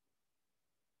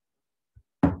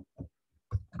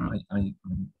 I'm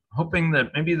hoping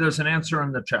that maybe there's an answer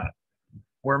in the chat.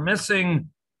 We're missing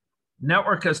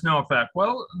network has no effect.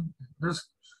 Well, the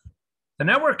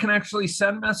network can actually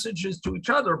send messages to each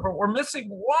other, but we're missing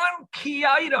one key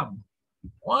item,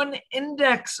 one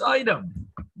index item.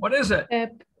 What is it?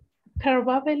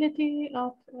 Probability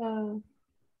of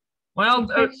well,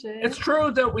 it's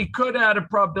true that we could add a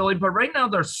probability, but right now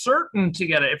they're certain to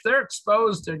get it. If they're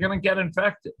exposed, they're going to get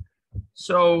infected.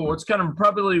 So it's kind of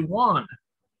probability 1,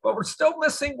 but we're still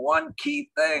missing one key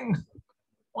thing,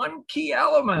 one key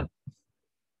element.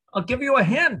 I'll give you a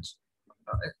hint.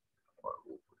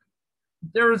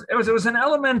 There was an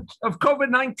element of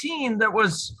COVID-19 that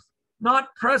was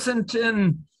not present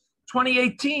in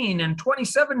 2018 and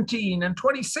 2017 and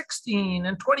 2016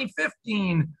 and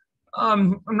 2015,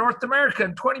 North America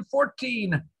in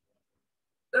 2014.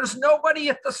 There's nobody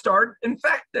at the start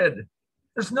infected.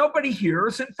 There's nobody here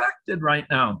who's infected right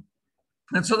now.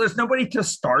 And so there's nobody to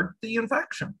start the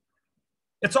infection.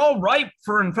 It's all ripe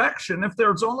for infection if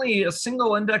there's only a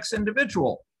single index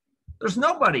individual. There's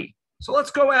nobody. So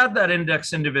let's go add that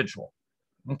index individual,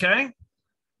 okay?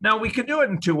 Now we could do it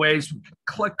in two ways. We could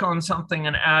click on something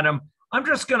and add them. I'm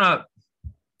just going to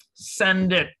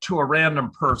send it to a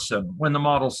random person when the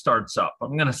model starts up.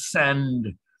 I'm going to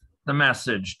send the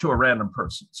message to a random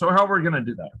person. So how are we going to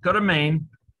do that? Go to main.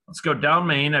 Let's go down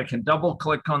main. I can double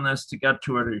click on this to get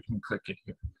to it, or you can click it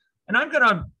here. And I'm going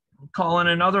to call in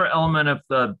another element of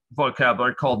the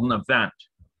vocabulary called an event.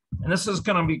 And this is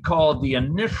going to be called the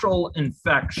initial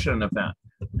infection event.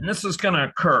 And this is going to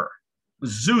occur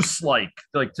Zeus-like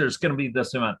there's going to be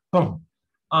this event, boom,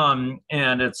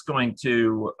 and it's going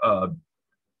to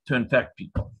infect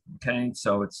people. Okay,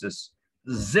 so it's this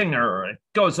zinger. It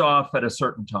goes off at a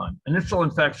certain time. Initial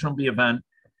infection will be event.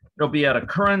 It'll be at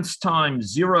occurrence time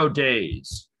 0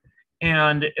 days,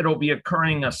 and it'll be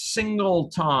occurring a single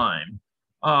time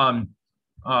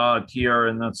here,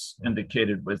 and that's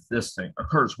indicated with this thing.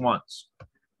 Occurs once.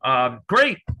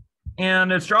 Great,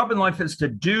 and its job in life is to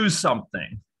do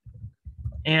something.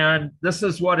 And this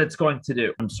is what it's going to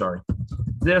do. I'm sorry.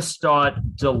 This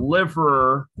dot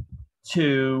deliver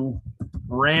to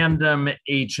random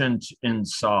agent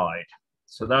inside.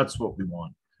 So that's what we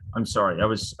want. I'm sorry. I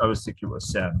was thinking it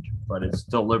was send, but it's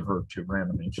deliver to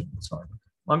random agent inside.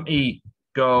 Let me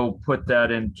go put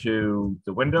that into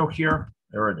the window here.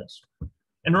 There it is.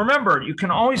 And remember, you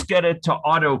can always get it to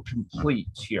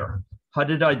autocomplete here. How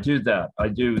did I do that? I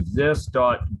do this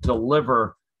dot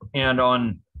deliver, and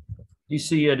on you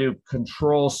see I do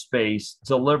control space,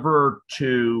 deliver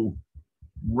to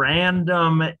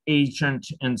random agent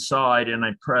inside, and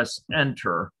I press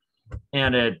enter,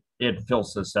 and it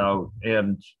fills this out,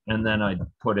 and then I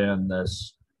put in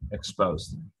this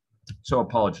exposed thing. So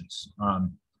apologies.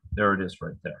 There it is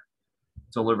right there.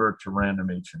 Deliver to random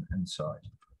agent inside.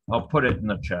 I'll put it in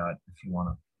the chat if you want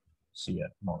to see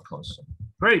it more closely.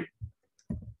 Great.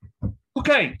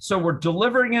 Okay, so we're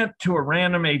delivering it to a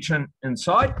random agent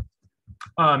inside.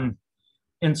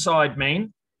 Inside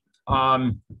main,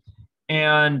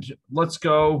 and let's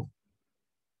go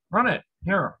run it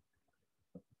here.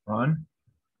 Run,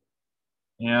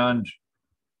 and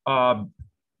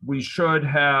we should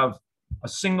have a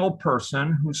single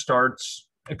person who starts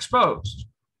exposed.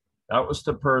 That was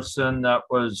the person that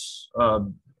was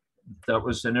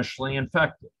initially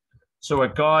infected. So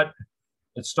it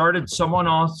started someone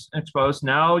else exposed.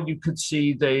 Now you could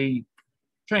see they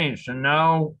changed, and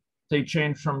now they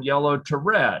changed from yellow to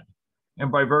red.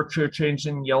 And by virtue of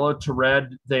changing yellow to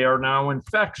red, they are now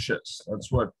infectious.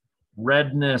 That's what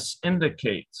redness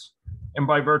indicates. And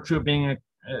by virtue of being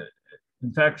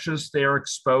infectious, they are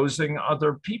exposing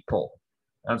other people.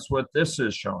 That's what this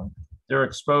is showing. They're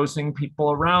exposing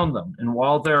people around them. And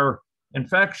while they're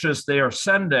infectious, they are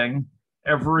sending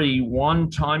every 1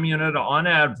 time unit on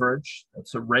average.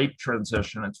 That's a rate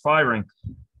transition. It's firing.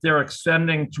 They're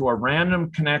extending to a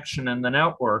random connection in the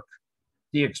network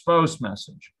the exposed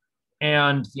message,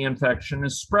 and the infection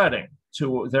is spreading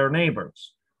to their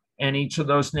neighbors. And each of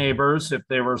those neighbors, if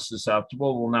they were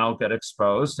susceptible, will now get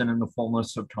exposed and in the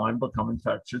fullness of time become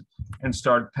infected and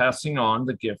start passing on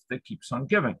the gift that keeps on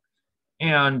giving.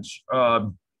 And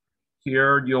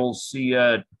here you'll see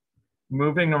it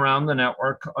moving around the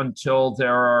network until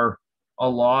there are a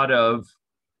lot of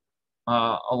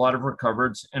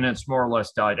recovereds, and it's more or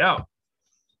less died out.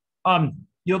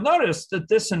 You'll notice that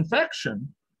this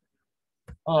infection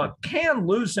can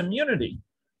lose immunity.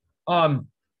 And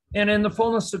in the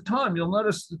fullness of time, you'll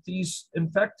notice that these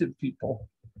infected people,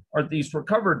 or these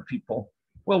recovered people,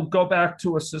 will go back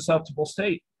to a susceptible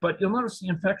state. But you'll notice the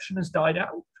infection has died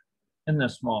out in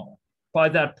this model. By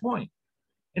that point,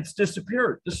 it's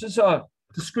disappeared. This is a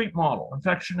discrete model.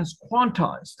 Infection is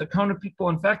quantized. The count of people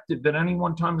infected at any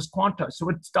one time is quantized, so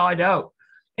it's died out.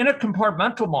 In a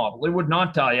compartmental model, it would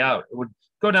not die out. It would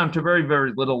go down to very,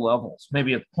 very little levels,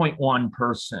 maybe at 0.1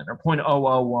 person or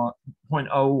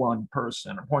 0.001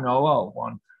 person or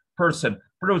 0.001 person,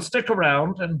 but it would stick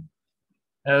around, and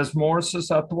as more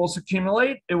susceptibles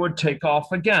accumulate, it would take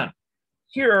off again.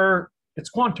 Here, it's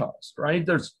quantized, right?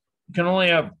 You can only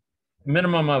have a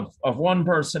minimum of 1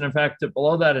 person infected.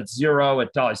 Below that, it's 0,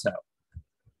 it dies out.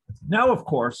 Now, of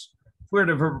course, if we were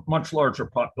to have a much larger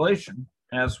population,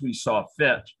 as we saw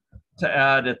fit to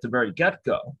add at the very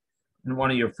get-go, in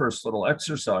one of your first little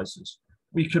exercises,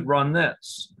 we could run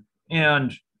this.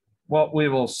 And what we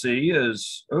will see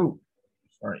is,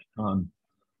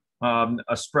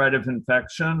 a spread of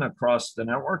infection across the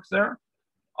network there.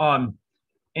 And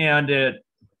it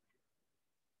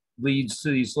leads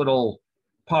to these little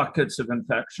pockets of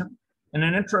infection. And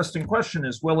an interesting question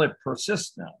is, will it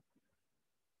persist now?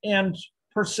 And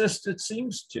persist it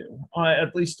seems to,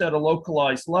 at least at a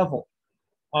localized level.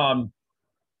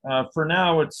 For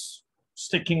now, it's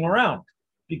sticking around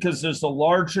because there's a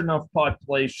large enough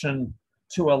population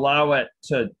to allow it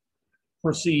to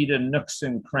proceed in nooks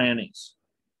and crannies.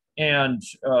 And,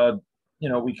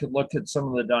 we could look at some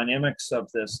of the dynamics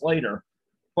of this later,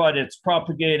 but it's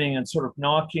propagating and sort of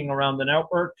knocking around the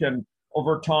network. And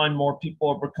over time, more people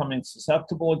are becoming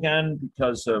susceptible again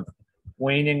because of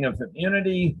waning of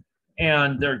immunity,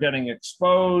 and they're getting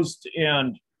exposed,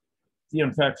 and the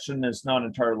infection is not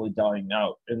entirely dying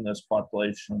out in this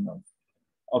population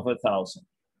of 1,000.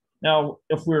 Now,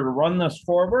 if we were to run this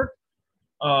forward,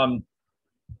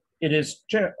 it is,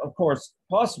 of course,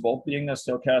 possible, being a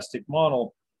stochastic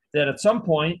model, that at some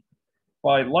point,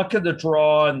 by luck of the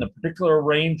draw and the particular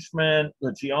arrangement,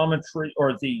 the geometry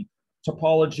or the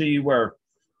topology where,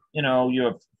 you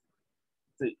have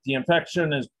the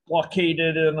infection is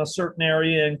blockaded in a certain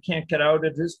area and can't get out,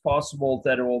 it is possible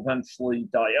that it will eventually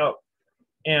die out.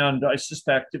 And I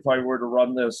suspect if I were to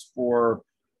run this for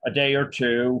a day or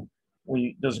two,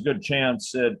 there's a good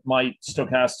chance it might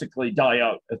stochastically die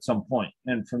out at some point.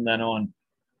 And from then on,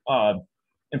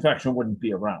 infection wouldn't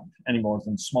be around any more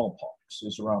than smallpox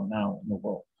is around now in the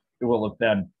world. It will have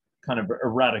been kind of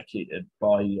eradicated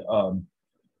by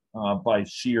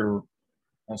sheer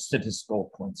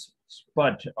statistical coincidence.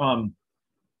 But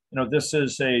this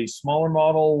is a smaller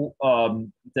model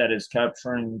that is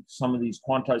capturing some of these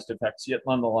quantized effects, yet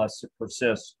nonetheless it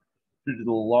persists due to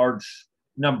the large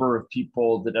number of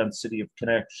people, the density of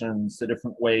connections, the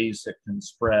different ways it can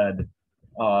spread,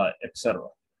 etc.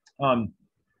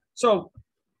 So,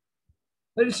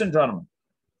 ladies and gentlemen,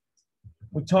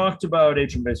 we talked about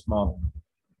agent-based modeling.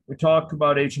 We talked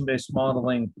about agent-based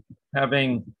modeling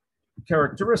having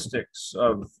characteristics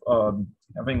of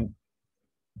having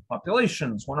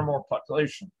populations, one or more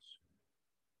populations,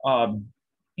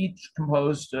 each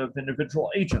composed of individual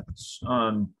agents,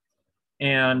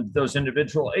 and those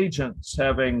individual agents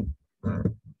having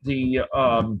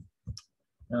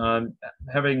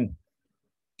having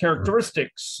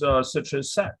characteristics such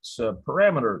as sex,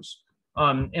 parameters,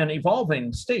 and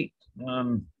evolving state,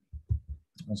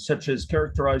 such as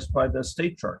characterized by the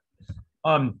state chart.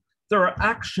 There are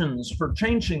actions for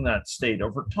changing that state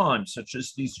over time, such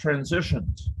as these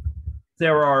transitions.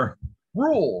 There are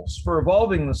rules for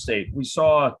evolving the state. We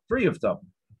saw 3 of them: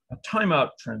 a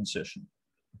timeout transition,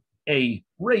 a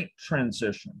rate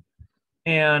transition,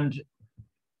 and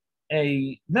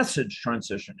a message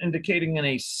transition, indicating an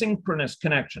asynchronous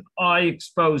connection. I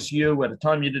expose you at a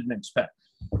time you didn't expect.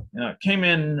 It came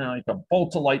in like a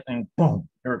bolt of lightning, boom,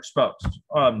 you're exposed.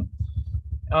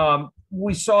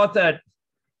 We saw that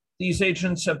these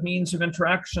agents have means of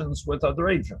interactions with other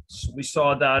agents. We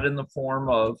saw that in the form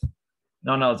of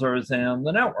none other than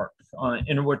the network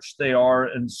in which they are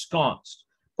ensconced.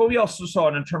 But we also saw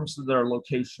it in terms of their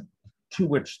location, to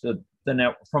which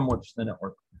from which the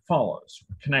network follows,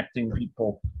 connecting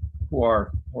people who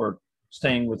are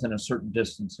staying within a certain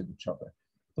distance of each other.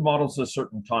 The model's a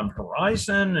certain time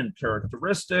horizon and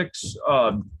characteristics.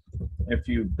 If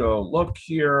you go look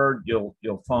here,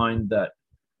 you'll find that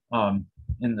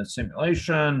in the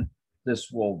simulation,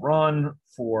 this will run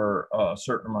for a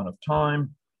certain amount of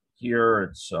time. Here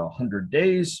it's 100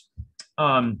 days,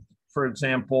 for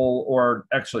example, or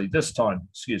actually this time,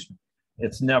 excuse me,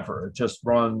 it's never. It just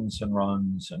runs and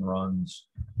runs and runs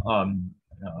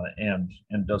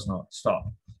and does not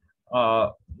stop.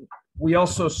 We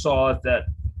also saw that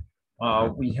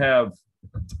we have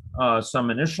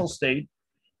some initial state,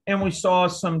 and we saw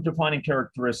some defining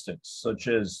characteristics, such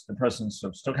as the presence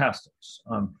of stochastics.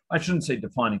 I shouldn't say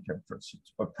defining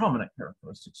characteristics, but prominent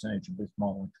characteristics in agent-based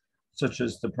modeling, such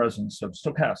as the presence of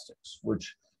stochastics,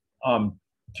 which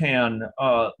can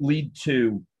lead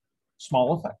to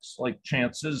small effects, like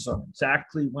chances of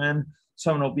exactly when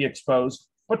someone will be exposed,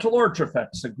 but to large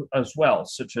effects as well,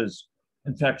 such as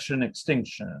infection,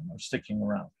 extinction, or sticking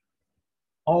around.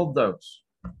 All those,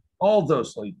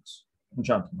 ladies and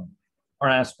gentlemen, are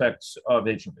aspects of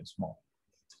agent-based modeling.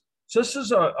 So this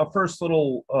is a first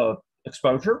little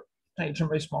exposure to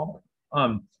agent-based modeling,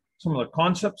 some of the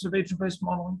concepts of agent-based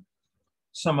modeling,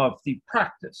 some of the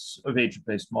practice of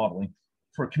agent-based modeling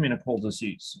for communicable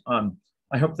disease.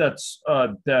 I hope that's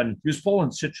been useful in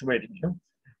situating you.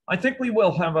 I think we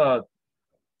will have a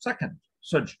second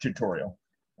such tutorial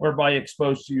whereby I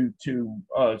expose you to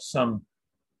some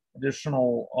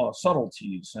additional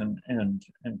subtleties and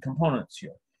components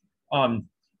here.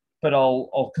 But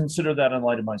I'll consider that in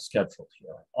light of my schedule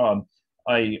here.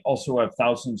 I also have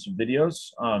thousands of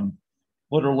videos,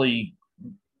 literally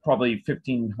probably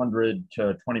 1,500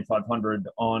 to 2,500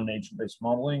 on agent-based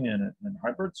modeling and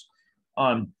hybrids,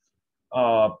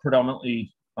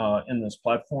 predominantly in this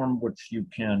platform, which you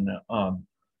can,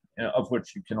 of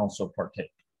which you can also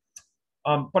partake.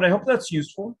 But I hope that's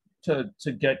useful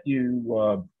to get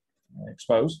you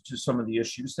exposed to some of the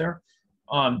issues there.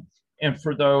 And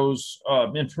for those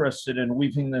interested in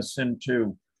weaving this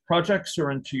into projects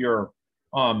or into your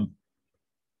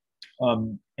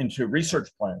into research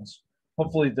plans,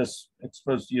 hopefully this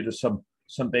exposed you to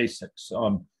some basics.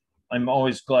 I'm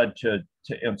always glad to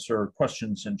answer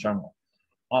questions in general.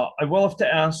 I will have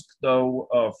to ask though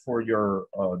for your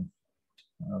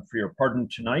pardon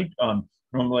tonight.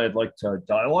 Normally I'd like to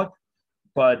dialogue,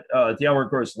 but the hour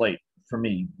grows late for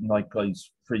me, likely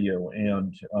for you.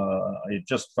 And I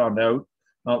just found out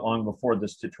not long before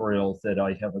this tutorial that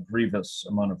I have a grievous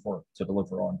amount of work to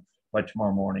deliver on by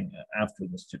tomorrow morning after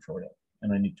this tutorial,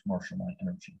 and I need to marshal my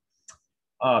energy.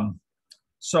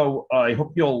 So I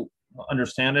hope you'll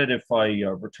understand it if I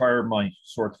retire my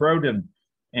sore throat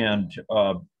and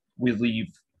we leave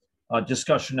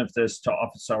discussion of this to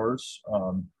office hours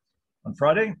on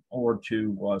Friday or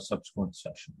to subsequent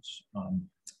sessions.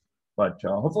 But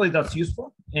hopefully that's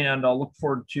useful, and I'll look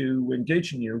forward to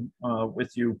engaging you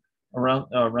with you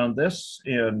around this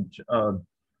and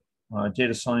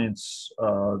data science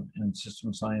and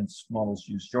system science models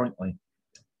used jointly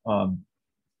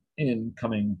in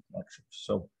coming lectures.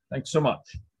 So thanks so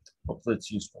much. Hopefully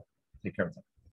it's useful. Take care of them.